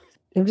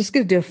 I'm just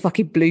going to do a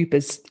fucking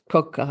bloopers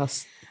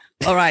podcast.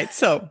 All right,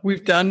 so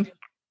we've done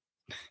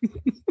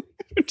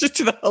just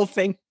do the whole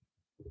thing.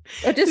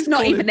 Or just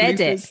not even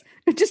edit.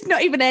 Just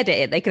not even edit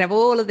it. They can have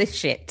all of this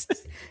shit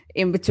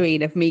in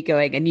between of me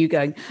going and you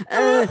going,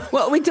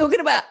 what are we talking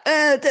about?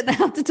 Don't know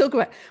how to talk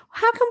about.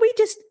 How can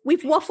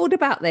we've waffled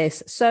about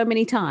this so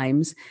many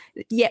times,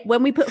 yet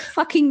when we put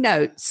fucking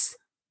notes,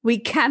 we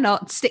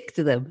cannot stick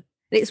to them.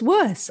 It's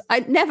worse.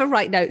 I never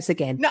write notes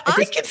again. No,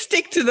 I can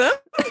stick to them.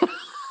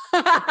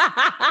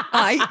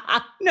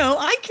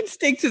 I can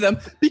stick to them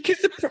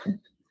because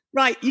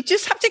right, you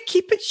just have to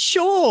keep it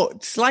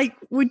short. I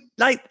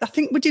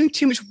think we're doing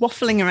too much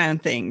waffling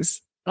around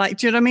things. Like,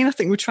 do you know what I mean? I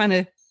think we're trying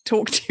to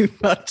talk too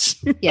much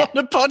Yeah.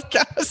 on a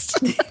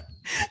podcast.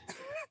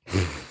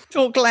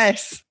 Talk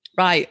less.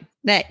 Right.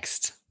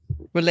 Next,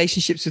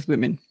 relationships with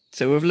women.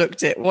 So we've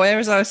looked at where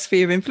is our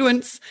sphere of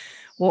influence,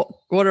 what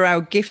are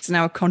our gifts and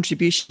our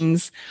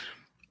contributions,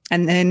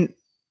 and then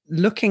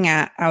looking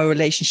at our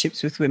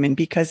relationships with women,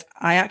 because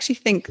I actually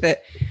think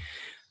that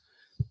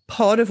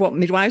part of what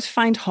midwives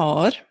find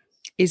hard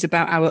is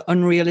about our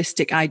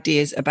unrealistic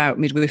ideas about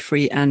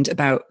midwifery and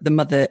about the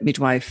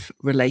mother-midwife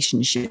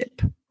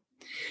relationship.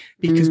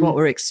 Because what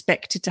we're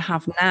expected to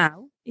have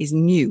now is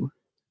new.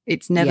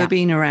 It's never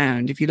been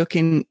around. If you look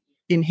in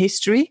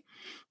history,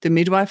 the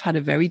midwife had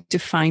a very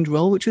defined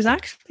role, which was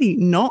actually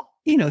not,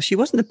 she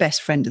wasn't the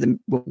best friend of the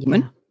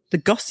woman. Yeah. The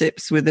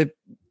gossips were the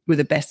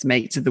best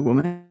mates of the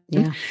woman.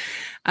 Yeah.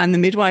 And the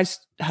midwives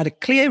had a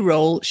clear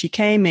role. She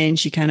came in,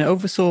 she kind of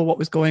oversaw what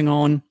was going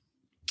on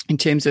in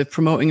terms of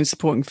promoting and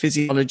supporting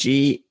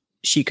physiology.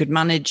 She could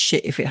manage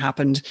shit if it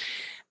happened.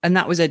 And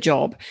that was her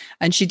job.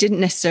 And she didn't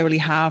necessarily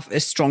have a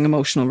strong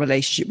emotional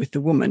relationship with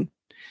the woman.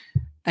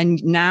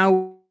 And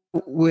now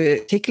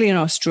particularly in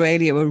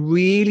Australia, we're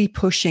really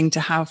pushing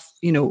to have,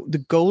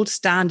 the gold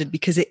standard,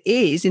 because it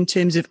is, in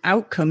terms of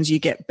outcomes, you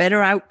get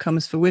better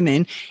outcomes for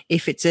women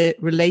if it's a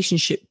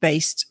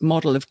relationship-based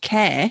model of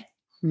care,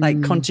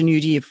 like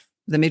continuity of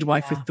the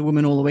midwife with the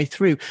woman all the way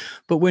through.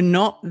 But we're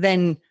not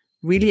then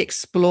really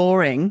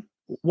exploring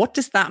what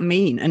does that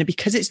mean? And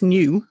because it's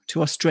new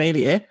to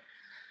Australia,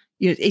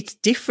 it's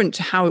different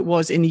to how it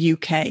was in the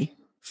UK.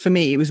 For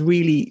me, it was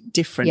really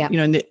different. Yeah,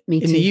 in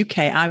the UK,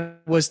 I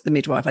was the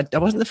midwife. I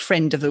wasn't the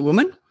friend of the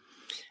woman.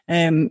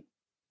 I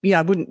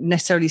wouldn't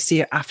necessarily see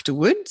her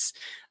afterwards.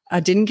 I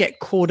didn't get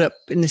caught up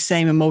in the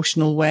same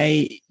emotional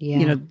way,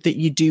 that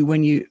you do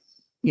when you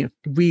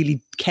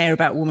really care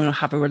about a woman or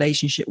have a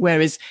relationship.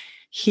 Whereas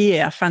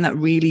here, I found that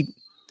really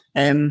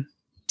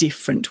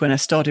different when I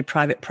started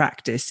private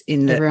practice.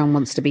 Everyone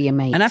wants to be your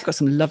mate. And I've got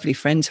some lovely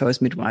friends who I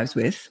was midwives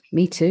with.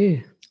 Me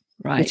too.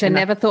 Right. Which I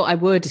never thought I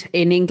would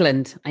in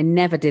England. I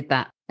never did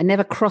that. I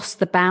never crossed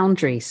the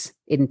boundaries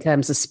in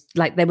terms of,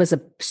 like, there was a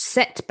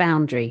set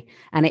boundary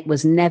and it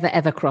was never,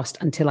 ever crossed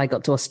until I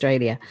got to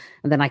Australia.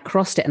 And then I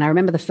crossed it. And I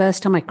remember the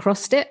first time I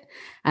crossed it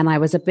and I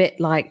was a bit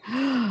like,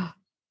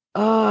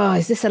 oh,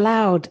 is this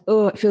allowed?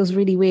 Oh, it feels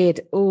really weird.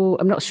 Oh,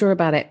 I'm not sure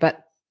about it.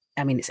 But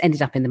I mean, it's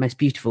ended up in the most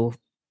beautiful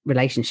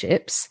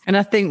relationships. And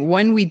I think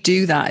when we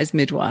do that as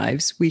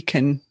midwives, we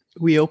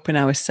open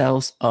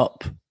ourselves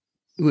up.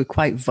 We're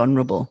quite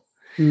vulnerable.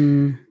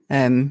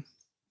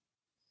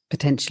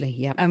 Potentially,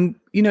 yeah.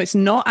 It's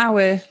not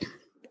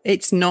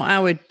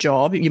our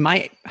job. You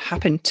might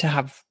happen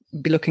to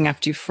be looking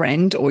after your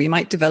friend, or you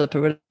might develop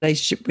a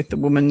relationship with the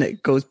woman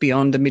that goes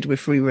beyond the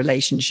midwifery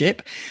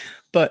relationship,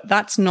 but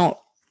that's not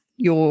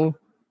your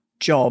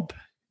job.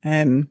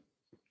 And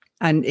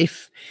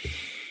if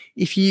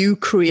you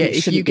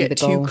get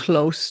too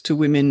close to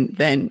women,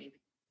 then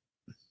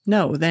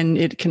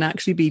it can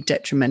actually be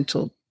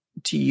detrimental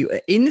to you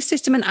in the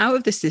system and out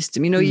of the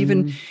system.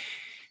 Even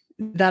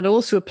that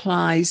also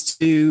applies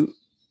to,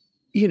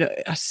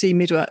 I see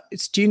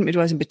student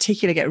midwives in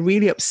particular get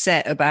really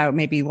upset about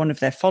maybe one of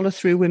their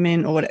follow-through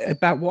women, or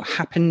about what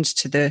happened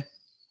to the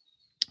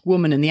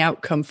woman and the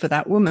outcome for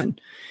that woman,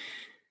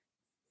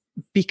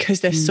 because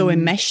they're so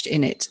enmeshed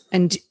in it.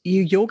 And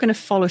you're going to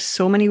follow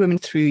so many women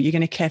through, you're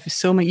going to care for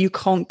so many, you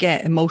can't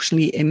get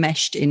emotionally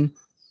enmeshed in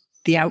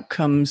the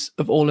outcomes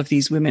of all of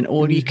these women.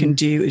 All you can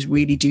do is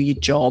really do your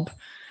job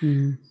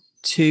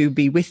to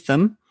be with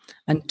them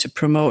and to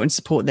promote and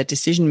support their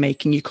decision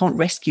making. You can't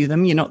rescue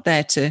them. You're not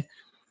there to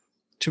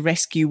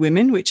rescue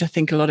women, which I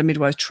think a lot of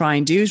midwives try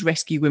and do, is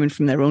rescue women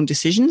from their own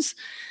decisions.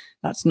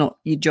 That's not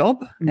your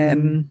job.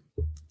 And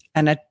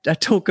I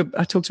talked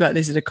about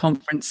this at a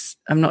conference.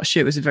 I'm not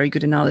sure it was a very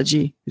good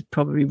analogy. It's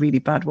probably a really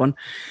bad one,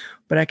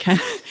 but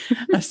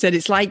I said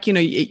it's like,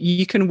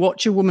 you can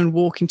watch a woman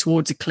walking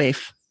towards a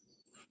cliff,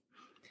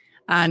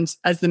 and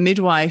as the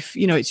midwife,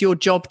 it's your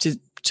job to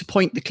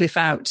point the cliff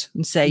out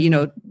and say,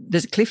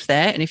 there's a cliff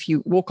there. And if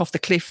you walk off the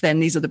cliff, then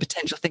these are the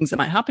potential things that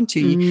might happen to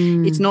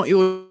you. It's not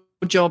your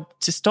job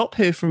to stop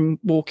her from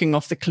walking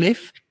off the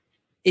cliff.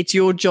 It's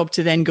your job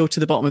to then go to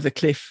the bottom of the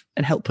cliff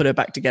and help put her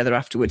back together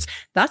afterwards.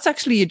 That's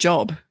actually your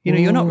job.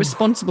 You're not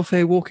responsible for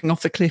her walking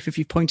off the cliff if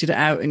you pointed it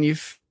out and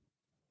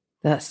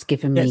that's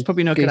given me. It's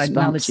probably not a good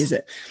analogy, is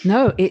it?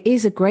 No,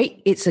 it's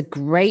a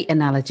great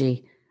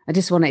analogy. I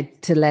just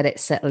wanted to let it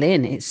settle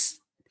in.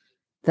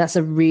 That's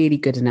a really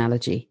good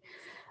analogy.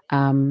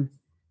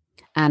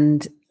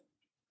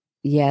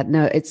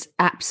 It's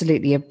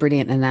absolutely a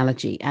brilliant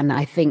analogy. And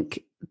I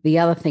think the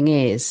other thing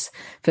is,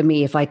 for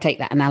me, if I take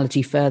that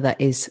analogy further,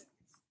 is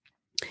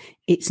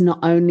it's not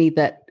only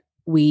that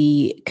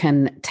we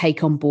can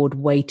take on board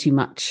way too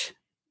much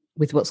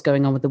with what's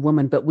going on with the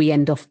woman, but we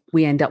end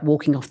up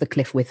walking off the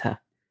cliff with her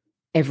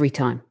every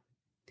time.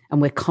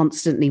 And we're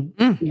constantly,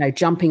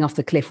 jumping off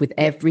the cliff with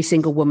every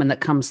single woman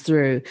that comes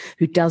through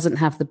who doesn't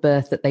have the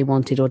birth that they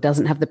wanted or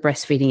doesn't have the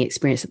breastfeeding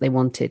experience that they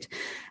wanted.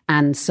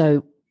 And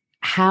so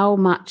how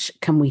much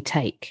can we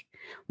take?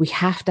 We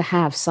have to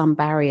have some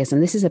barriers.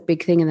 And this is a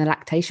big thing in the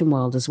lactation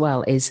world as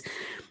well, is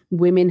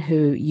women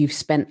who you've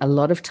spent a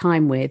lot of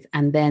time with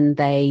and then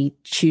they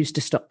choose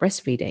to stop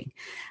breastfeeding.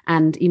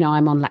 And, you know,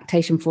 I'm on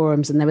lactation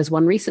forums, and there was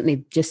one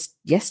recently, just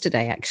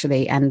yesterday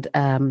actually, and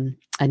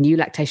a new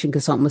lactation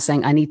consultant was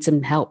saying, I need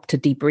some help to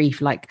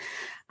debrief, like,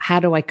 how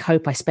do I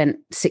cope? I spent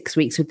 6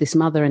 weeks with this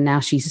mother and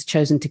now she's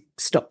chosen to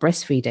stop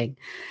breastfeeding.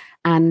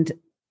 And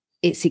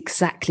it's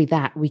exactly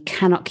that. We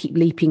cannot keep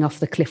leaping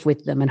off the cliff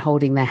with them and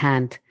holding their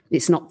hand.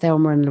 It's not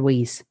Thelma and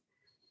Louise.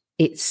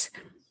 It's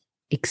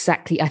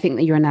exactly, I think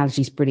that your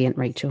analogy is brilliant,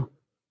 Rachel.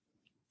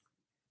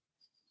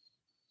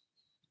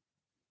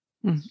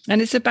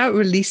 And it's about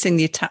releasing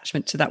the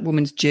attachment to that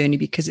woman's journey,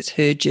 because it's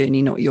her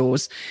journey, not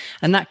yours.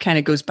 And that kind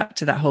of goes back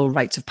to that whole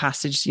rites of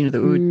passage, you know,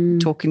 that we were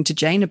talking to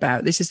Jane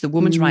about. This is the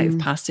woman's rite of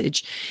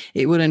passage.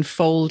 It will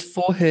unfold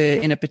for her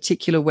in a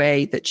particular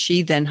way that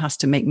she then has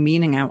to make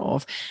meaning out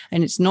of.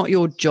 And it's not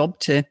your job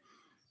to,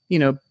 you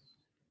know,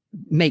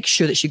 make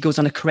sure that she goes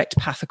on a correct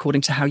path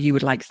according to how you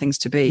would like things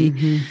to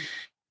be.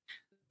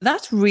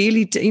 That's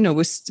really, you know,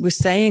 we're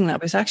saying that,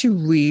 but it's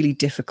actually really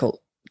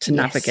difficult to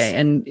navigate.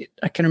 And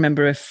I can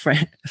remember a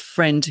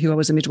friend who I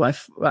was a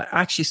midwife,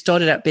 actually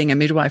started out being a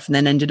midwife and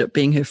then ended up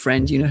being her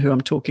friend, you know who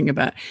I'm talking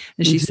about.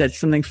 And she said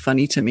something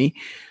funny to me.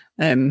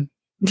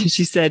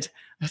 She said,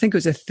 I think it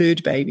was her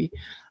third baby,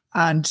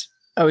 and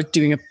I was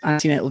doing an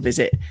antenatal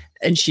visit,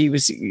 and she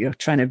was, you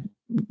know,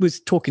 was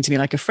talking to me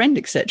like a friend,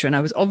 etc. And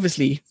I was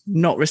obviously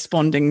not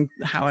responding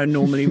how I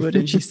normally would.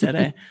 And she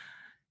said,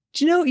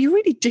 do you know, you're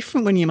really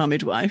different when you're my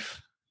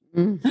midwife.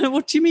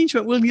 What do you mean? She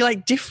went, well, you're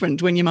like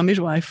different when you're my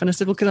midwife. And I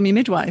said, well, because I'm your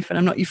midwife and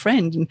I'm not your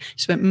friend. And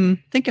she went,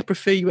 I think I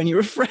prefer you when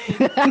you're a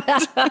friend.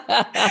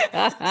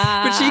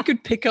 But she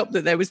could pick up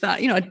that there was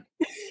that, you know.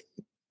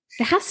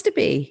 There has to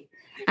be.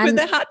 But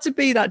there had to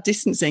be that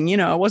distancing, you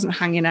know. I wasn't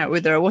hanging out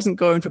with her. I wasn't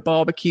going for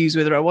barbecues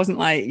with her. I wasn't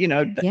like, you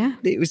know,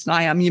 it was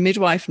like, I'm your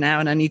midwife now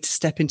and I need to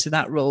step into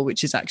that role,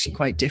 which is actually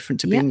quite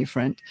different to being your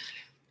friend.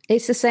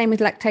 It's the same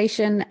with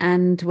lactation.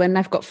 And when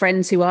I've got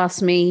friends who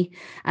ask me,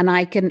 and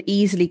I can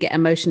easily get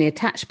emotionally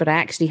attached, but I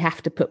actually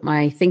have to put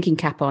my thinking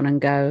cap on and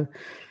go,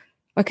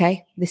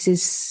 okay,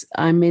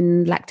 I'm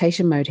in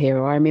lactation mode here,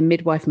 or I'm in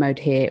midwife mode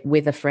here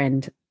with a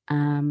friend.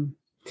 And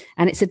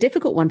it's a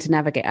difficult one to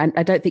navigate.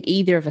 I don't think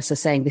either of us are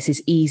saying this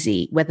is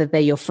easy, whether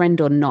they're your friend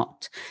or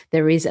not.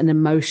 There is an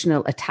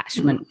emotional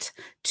attachment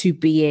to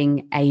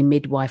being a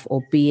midwife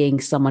or being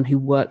someone who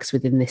works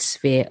within this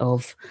sphere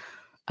of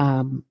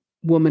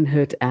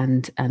womanhood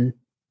and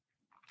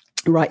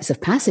rites of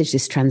passage,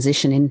 this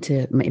transition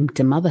into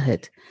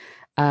motherhood.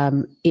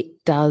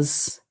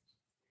 It's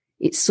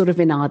sort of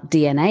in our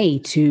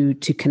DNA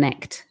to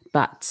connect,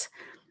 but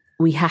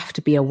we have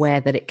to be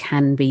aware that it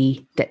can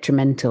be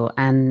detrimental,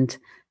 and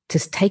to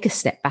take a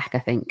step back, I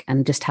think,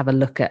 and just have a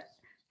look at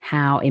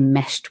how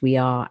enmeshed we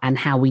are and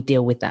how we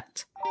deal with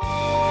that.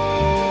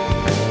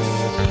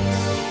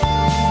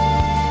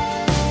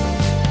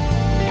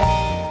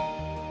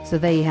 So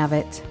there you have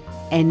it.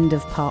 End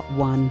of part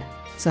 1.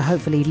 So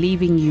hopefully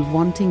leaving you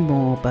wanting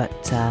more,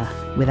 but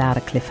without a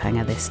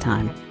cliffhanger this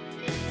time.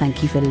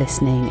 Thank you for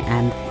listening,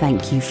 and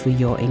thank you for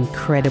your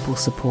incredible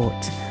support.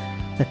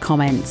 The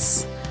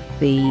comments,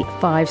 the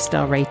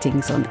 5-star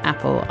ratings on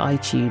Apple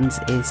iTunes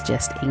is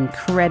just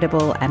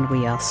incredible, and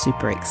we are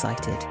super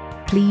excited.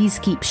 Please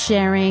keep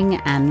sharing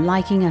and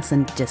liking us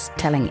and just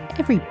telling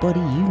everybody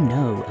you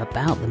know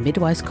about the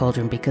Midwife's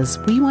Cauldron, because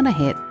we want to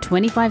hit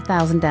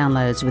 25,000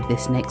 downloads with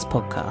this next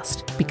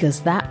podcast,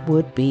 because that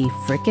would be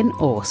freaking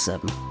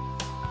awesome.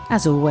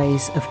 As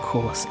always, of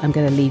course, I'm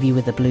going to leave you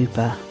with a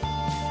blooper.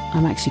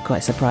 I'm actually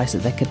quite surprised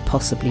that there could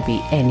possibly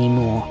be any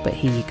more, but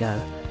here you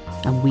go.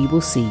 And we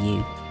will see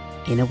you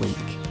in a week.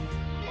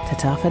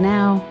 Ta-ta for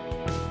now.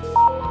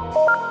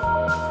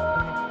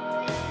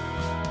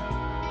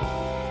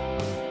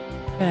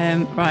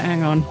 Right,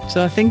 hang on.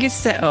 So I think it's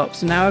set up.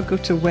 So now I go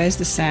to where's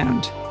the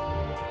sound?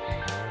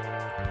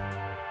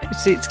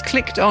 It's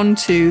clicked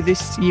onto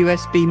this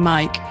USB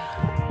mic.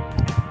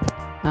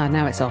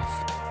 Now it's off.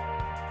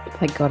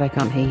 Thank God I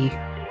can't hear you.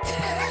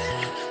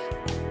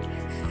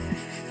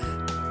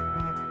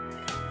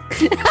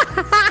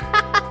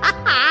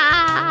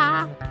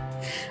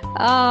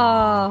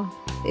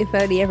 If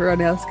only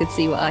everyone else could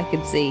see what I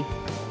can see.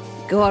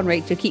 Go on,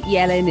 Rachel, keep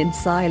yelling in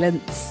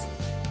silence.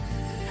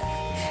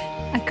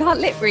 I can't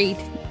lip read.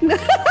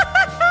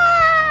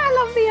 I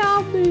love the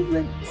arm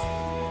movements.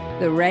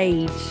 The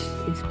rage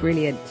is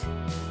brilliant.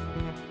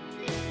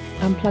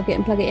 Unplug it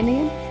and plug it in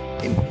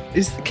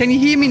again. Can you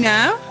hear me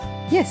now?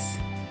 Yes.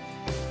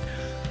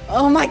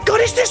 Oh my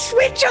God, it's the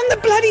switch on the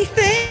bloody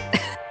thing.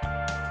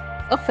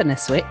 Often a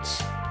switch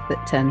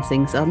that turns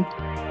things on.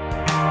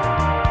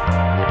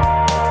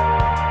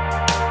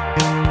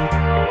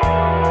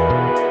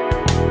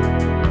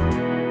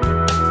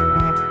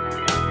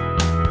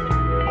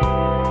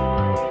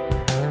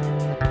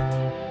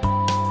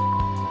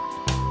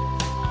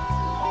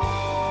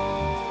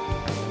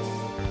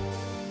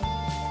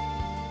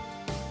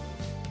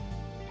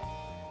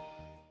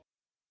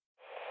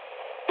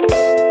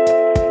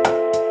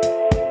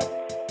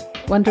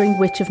 Wondering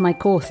which of my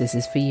courses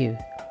is for you?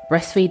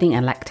 Breastfeeding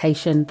and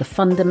Lactation, The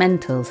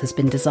Fundamentals has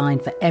been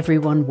designed for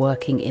everyone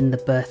working in the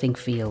birthing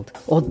field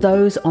or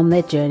those on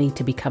their journey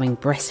to becoming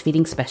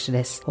breastfeeding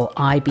specialists or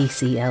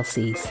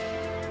IBCLCs.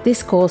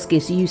 This course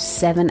gives you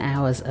 7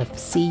 hours of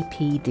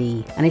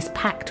CPD and is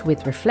packed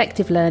with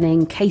reflective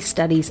learning, case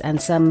studies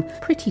and some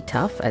pretty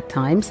tough, at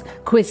times,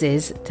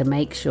 quizzes to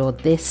make sure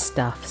this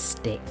stuff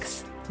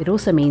sticks. It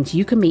also means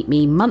you can meet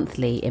me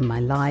monthly in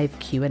my live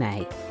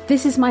Q&A.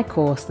 This is my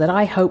course that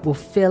I hope will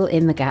fill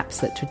in the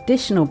gaps that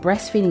traditional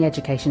breastfeeding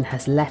education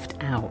has left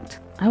out.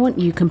 I want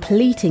you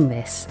completing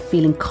this,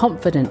 feeling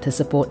confident to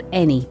support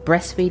any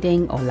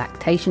breastfeeding or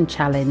lactation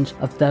challenge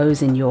of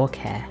those in your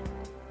care.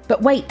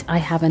 But wait, I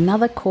have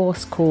another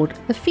course called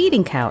The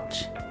Feeding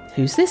Couch.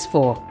 Who's this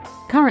for?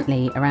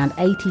 Currently, around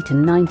 80 to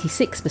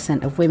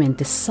 96% of women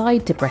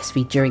decide to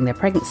breastfeed during their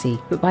pregnancy,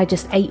 but by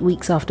just 8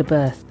 weeks after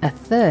birth, a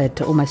third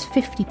to almost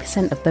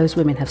 50% of those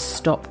women have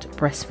stopped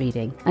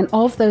breastfeeding. And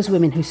of those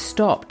women who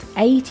stopped,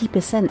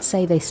 80%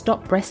 say they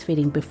stopped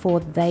breastfeeding before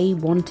they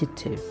wanted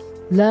to.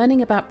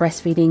 Learning about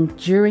breastfeeding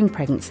during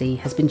pregnancy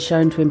has been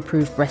shown to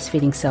improve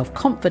breastfeeding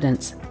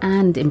self-confidence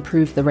and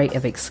improve the rate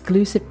of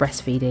exclusive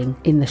breastfeeding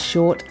in the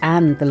short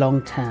and the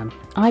long term.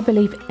 I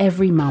believe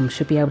every mum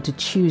should be able to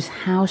choose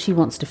how she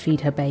wants to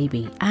feed her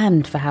baby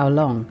and for how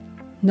long.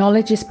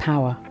 Knowledge is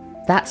power.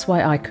 That's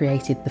why I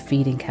created The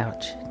Feeding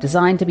Couch,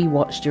 designed to be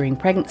watched during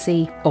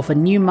pregnancy or for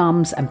new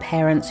mums and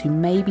parents who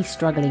may be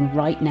struggling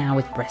right now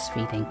with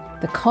breastfeeding.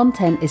 The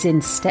content is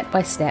in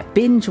step-by-step,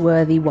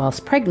 binge-worthy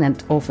whilst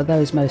pregnant or for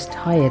those most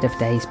tired of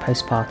days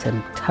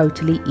postpartum.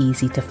 Totally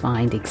easy to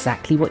find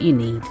exactly what you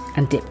need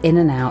and dip in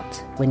and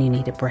out when you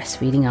need a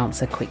breastfeeding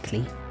answer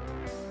quickly.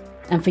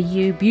 And for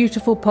you,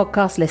 beautiful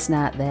podcast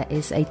listener, there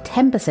is a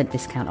 10%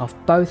 discount off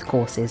both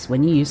courses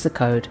when you use the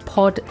code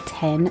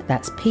POD10,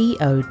 that's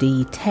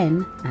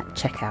POD10 at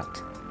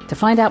checkout. To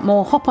find out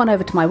more, hop on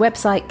over to my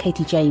website,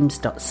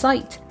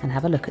 katiejames.site, and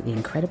have a look at the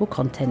incredible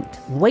content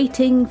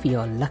waiting for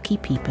your lucky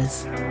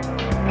peepers.